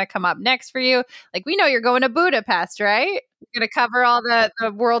what's going to come up next for you. Like, we know you're going to Budapest, right? You're going to cover all the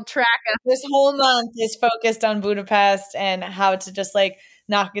world track. This whole month is focused on Budapest and how to just like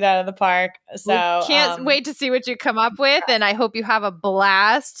knock it out of the park. So can't wait to see what you come up with, and I hope you have a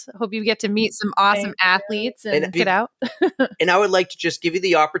blast. Hope you get to meet some awesome athletes and get out. And I would like to just give you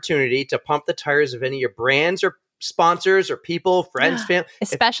the opportunity to pump the tires of any of your brands or sponsors or people, friends, family.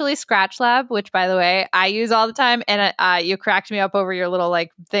 Especially Scratch Lab, which by the way, I use all the time. And you cracked me up over your little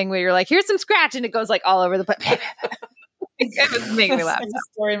like thing where you're like, here's some scratch, and it goes like all over the place. It was making me laugh. That's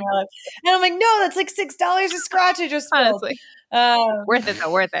a story of my life. And I'm like, no, that's like $6 a scratch I just spilled. Honestly. Worth it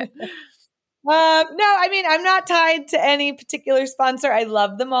though, worth it. No, I mean, I'm not tied to any particular sponsor. I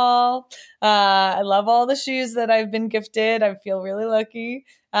love them all. I love all the shoes that I've been gifted. I feel really lucky.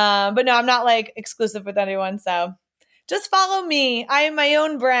 But no, I'm not like exclusive with anyone. So just follow me. I am my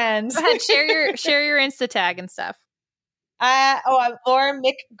own brand. Go ahead, share your Insta tag and stuff. I'm Laura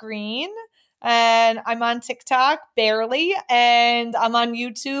McGreen. And I'm on TikTok barely, and I'm on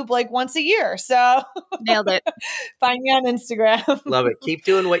YouTube like once a year. So nailed it. Find me on Instagram. Love it. Keep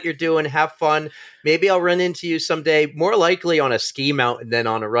doing what you're doing. Have fun. Maybe I'll run into you someday, more likely on a ski mountain than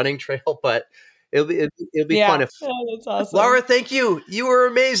on a running trail, but it'll be fun. That's awesome. Laura, thank you. You were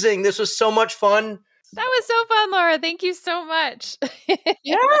amazing. This was so much fun. That was so fun, Laura. Thank you so much.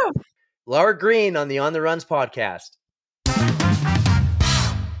 Yeah. Laura Green on the On the Runs podcast.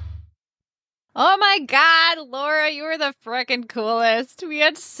 Oh my God, Laura, you were the frickin' coolest. We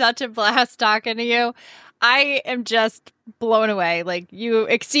had such a blast talking to you. I am just blown away. Like, you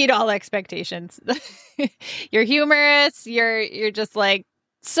exceed all expectations. You're humorous. You're just like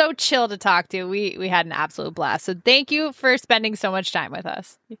so chill to talk to. We had an absolute blast. So thank you for spending so much time with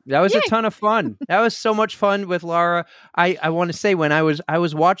us. That was Yay. a ton of fun. That was so much fun with Laura. I want to say when I was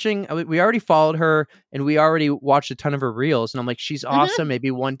watching, we already followed her and we already watched a ton of her reels. And I'm like, she's awesome.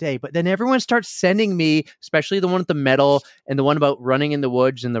 Maybe one day. But then everyone starts sending me, especially the one with the medal and the one about running in the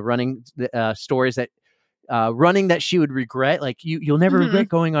woods and the running stories that running that she would regret. Like you'll never regret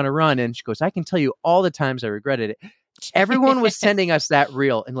going on a run. And she goes, I can tell you all the times I regretted it. Everyone was sending us that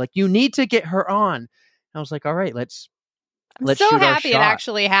reel and like, you need to get her on. And I was like, all right, let's so shoot our happy it shot.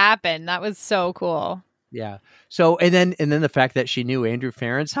 Actually happened. That was so cool. Yeah. So and then the fact that she knew Andrew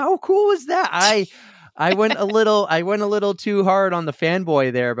Ference, how cool was that? I went a little too hard on the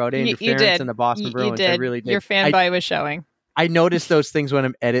fanboy there about Andrew Ference and the Boston Bruins. You did. I really did. Your fanboy was showing. I noticed those things when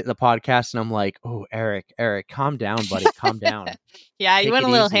I'm edit the podcast and I'm like, oh, Eric, calm down, buddy. Calm down. Yeah, you Take went it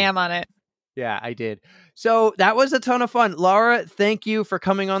a little easy. ham on it. Yeah, I did. So that was a ton of fun. Laura, thank you for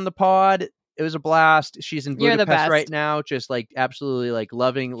coming on the pod. It was a blast. She's in You're the Budapest best. right now, just like absolutely like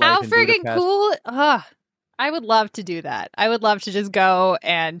loving life How in friggin' Budapest. cool. I would love to do that. I would love to just go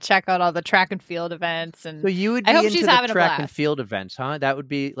and check out all the track and field events. And So you would I be hope into she's the having a track and blast. field events, huh? That would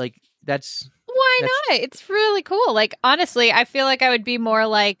be like, that's... Why That's- not? It's really cool. Like, honestly, I feel like I would be more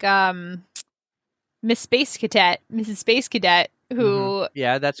like Mrs. Space Cadet, who,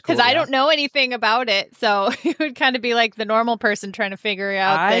 Yeah, that's cool. because I yeah. don't know anything about it. So it would kind of be like the normal person trying to figure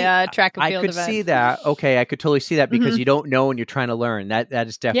out the track and I field could events. see that. Okay, I could totally see that because Mhm. you don't know and you're trying to learn. That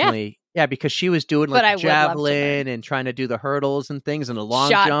is definitely yeah. Because she was doing But I like would love to javelin and trying to do the hurdles and things and a long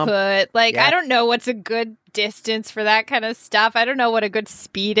Shot jump. put. Like, Yeah. I don't know what's a good distance for that kind of stuff. I don't know what a good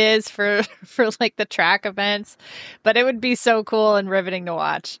speed is for like the track events, but it would be so cool and riveting to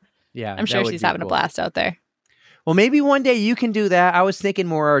watch. Yeah, I'm that sure would she's be having a cool. blast out there. Well, maybe one day you can do that. I was thinking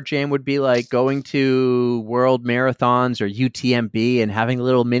more our jam would be like going to world marathons or UTMB and having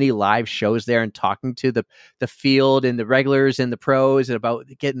little mini live shows there and talking to the field and the regulars and the pros and about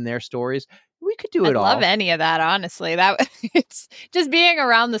getting their stories. We could do it I'd all. love any of that, honestly. That it's just being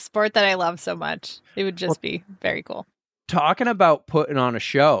around the sport that I love so much. It would just be very cool. Talking about putting on a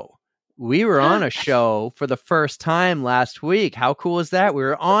show. We were on a show for the first time last week. How cool is that? We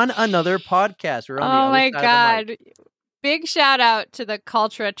were on another podcast. We were on the Oh other my side of the God. mic. Big shout out to the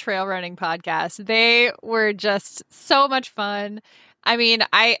Cultra Trail Running Podcast. They were just so much fun. I mean,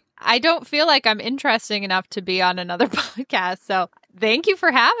 I don't feel like I'm interesting enough to be on another podcast. So thank you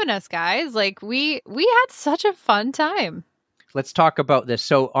for having us, guys. Like we had such a fun time. Let's talk about this.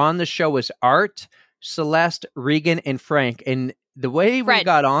 So on the show was Art, Celeste, Regan, and Frank. And the way we Fred.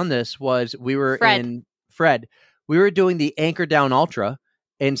 got on this was we were Fred. in Fred. We were doing the Anchor Down Ultra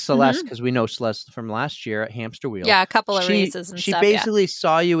and Celeste, because we know Celeste from last year at Hamster Wheel. Yeah, a couple of races and she stuff. basically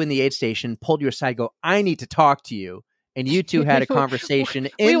saw you in the aid station, pulled you aside, go, I need to talk to you. And you two had a conversation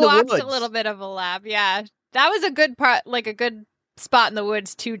in we the walked woods. a little bit of a lap. Yeah, that was a good part, like a good spot in the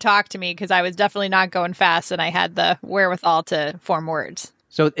woods to talk to me because I was definitely not going fast and I had the wherewithal to form words.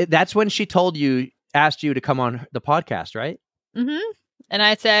 So that's when she asked you to come on the podcast, right? Mm-hmm. And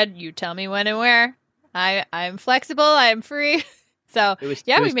I said, "You tell me when and where. I'm flexible. I'm free." So It was,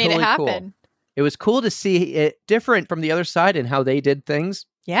 yeah, it we was made totally it cool. happen. It was cool to see it different from the other side and how they did things.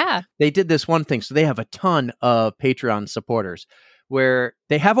 Yeah. They did this one thing. So they have a ton of Patreon supporters where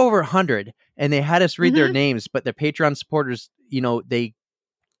they have over 100 and they had us read their names, but the Patreon supporters, you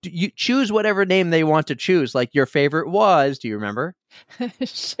choose whatever name they want to choose. Like your favorite was, do you remember?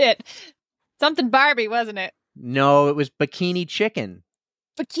 Shit. Something Barbie, wasn't it? No, it was Bikini Chicken.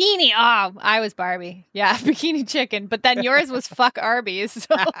 Bikini. Oh, I was Barbie. Yeah, Bikini Chicken. But then yours was fuck Arby's.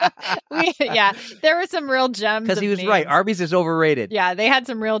 So there were some real gems. Because he was names. right. Arby's is overrated. Yeah, they had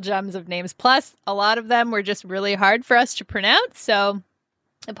some real gems of names. Plus, a lot of them were just really hard for us to pronounce. So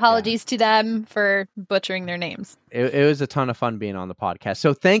apologies to them for butchering their names. It was a ton of fun being on the podcast.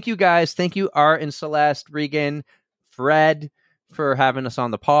 So thank you guys. Thank you, Art and Celeste, Regan, Fred, for having us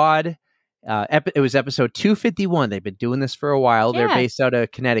on the pod. It was episode 251. They've been doing this for a while. They're Yeah. based out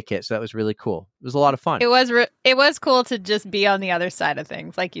of Connecticut, so that was really cool. It was a lot of fun. It was cool to just be on the other side of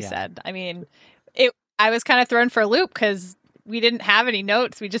things, like you said. I mean, I was kind of thrown for a loop because we didn't have any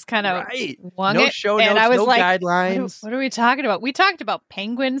notes. We just kind of Right. wung No it. show and notes, I was no like, guidelines. What are we talking about? We talked about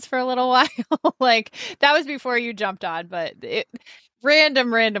penguins for a little while. Like that was before you jumped on, but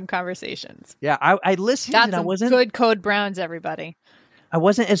random conversations. Yeah, I listened Got and I some wasn't. good Code Browns, everybody. I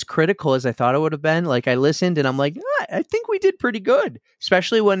wasn't as critical as I thought it would have been. Like I listened and I'm like, I think we did pretty good,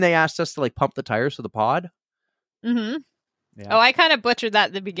 especially when they asked us to like pump the tires for the pod. Mm-hmm. Yeah. Oh, I kind of butchered that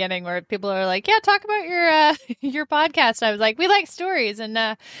at the beginning where people are like, yeah, talk about your your podcast. I was like, we like stories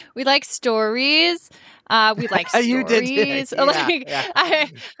and we like stories. We like stories. You did. Yeah, like, yeah.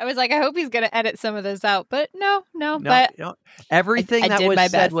 I was like, I hope he's going to edit some of those out. But no. But everything I that did was my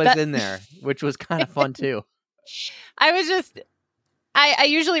said best. was in there, which was kind of fun too. I was just... I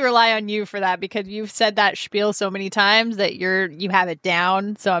usually rely on you for that because you've said that spiel so many times that you have it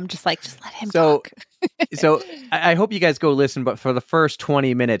down. So I'm just like, just let him talk. So I hope you guys go listen, but for the first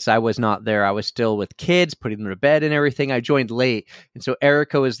 20 minutes, I was not there. I was still with kids, putting them to bed and everything. I joined late. And so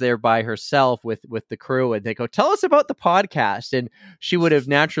Erica was there by herself with the crew, and they go, tell us about the podcast. And she would have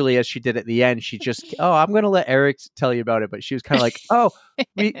naturally, as she did at the end, she just, I'm going to let Eric tell you about it. But she was kind of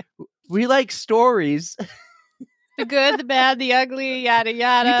like, we like stories. The good, the bad, the ugly, yada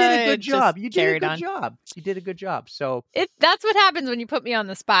yada. You did a good job. You did a good job. So that's what happens when you put me on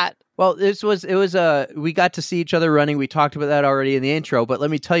the spot. Well, we got to see each other running. We talked about that already in the intro, but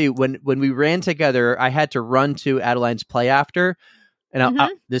let me tell you, when we ran together, I had to run to Adeline's play after. And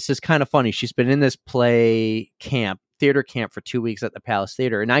this is kind of funny. She's been in this theater camp for 2 weeks at the Palace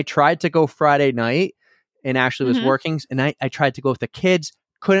Theater. And I tried to go Friday night, and Ashley was working. And I tried to go with the kids,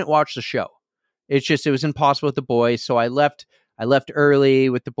 couldn't watch the show. It was impossible with the boys. So I left early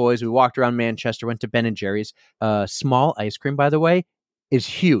with the boys. We walked around Manchester, went to Ben & Jerry's. Small ice cream, by the way, is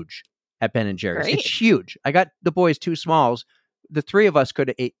huge at Ben & Jerry's. Great. It's huge. I got the boys 2 smalls. The 3 of us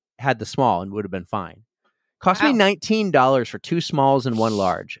could have had the small and would have been fine. Cost me $19 for 2 smalls and 1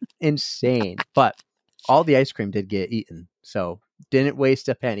 large. Insane. But all the ice cream did get eaten. So didn't waste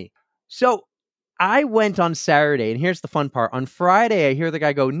a penny. So I went on Saturday, and here's the fun part. On Friday, I hear the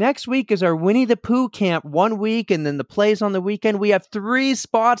guy go, next week is our Winnie the Pooh camp 1 week, and then the plays on the weekend. We have 3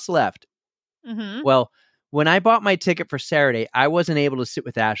 spots left. Mm-hmm. Well, when I bought my ticket for Saturday, I wasn't able to sit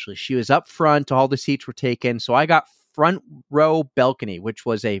with Ashley. She was up front. All the seats were taken. So I got front row balcony, which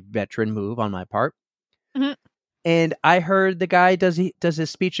was a veteran move on my part. Mm-hmm. And I heard the guy does his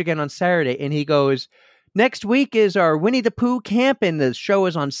speech again on Saturday, and he goes, next week is our Winnie the Pooh camp, and the show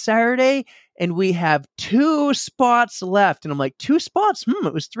is on Saturday, and we have 2 spots left. And I'm like, 2 spots?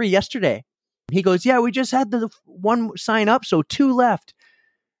 It was 3 yesterday. He goes, yeah, we just had the 1 sign up, so 2 left.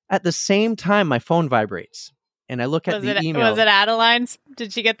 At the same time, my phone vibrates, and I look at the email. Was it Adeline's?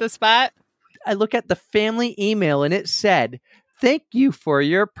 Did she get the spot? I look at the family email, and it said, thank you for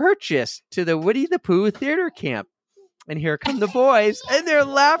your purchase to the Winnie the Pooh theater camp. And here come the boys, and they're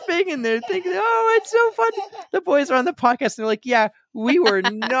laughing, and they're thinking, oh, it's so fun. The boys are on the podcast, and they're like, yeah, we were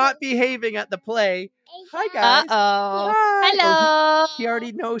not behaving at the play. Hi, guys. Uh-oh. Hi. Hello. Oh, he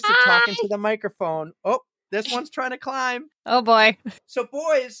already knows to talk into the microphone. Oh, this one's trying to climb. Oh, boy. So,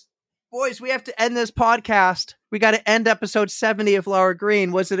 boys, we have to end this podcast. We got to end episode 70 of Laura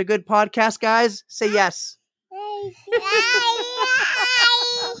Green. Was it a good podcast, guys? Say yes.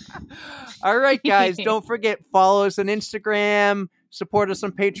 All right, guys, don't forget, follow us on Instagram, support us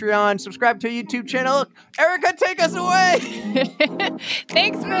on Patreon, subscribe to our YouTube channel. Erica, take us away.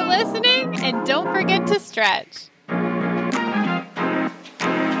 Thanks for listening, and don't forget to stretch. 3,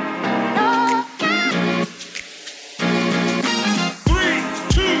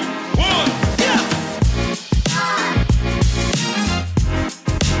 2, 1, go!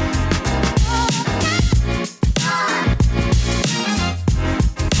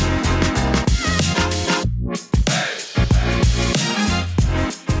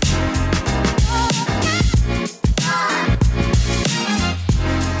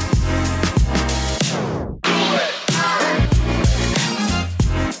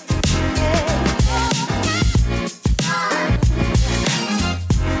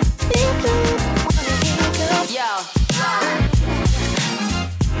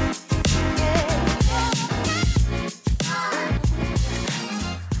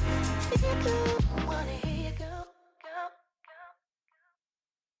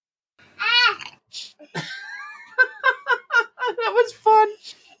 That was fun.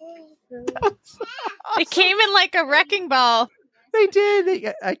 It came in like a wrecking ball. They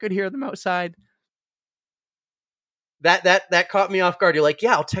did. I could hear them outside. That caught me off guard. You're like,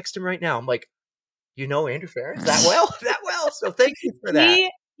 yeah, I'll text him right now. I'm like, you know Andrew Ferris that well? That well. So thank you for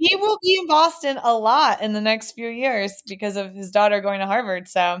that. He will be in Boston a lot in the next few years because of his daughter going to Harvard.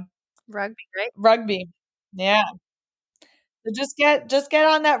 So Rugby, right? rugby. Yeah. So just get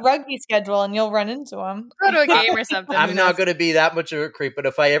on that rugby schedule and you'll run into him. Go to a game or something. I'm not going to be that much of a creep, but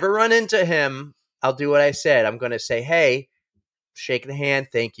if I ever run into him, I'll do what I said. I'm going to say, hey, shake the hand.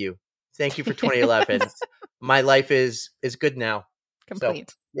 Thank you. Thank you for 2011. My life is good now.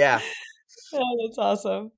 Complete. Yeah. Oh, that's awesome.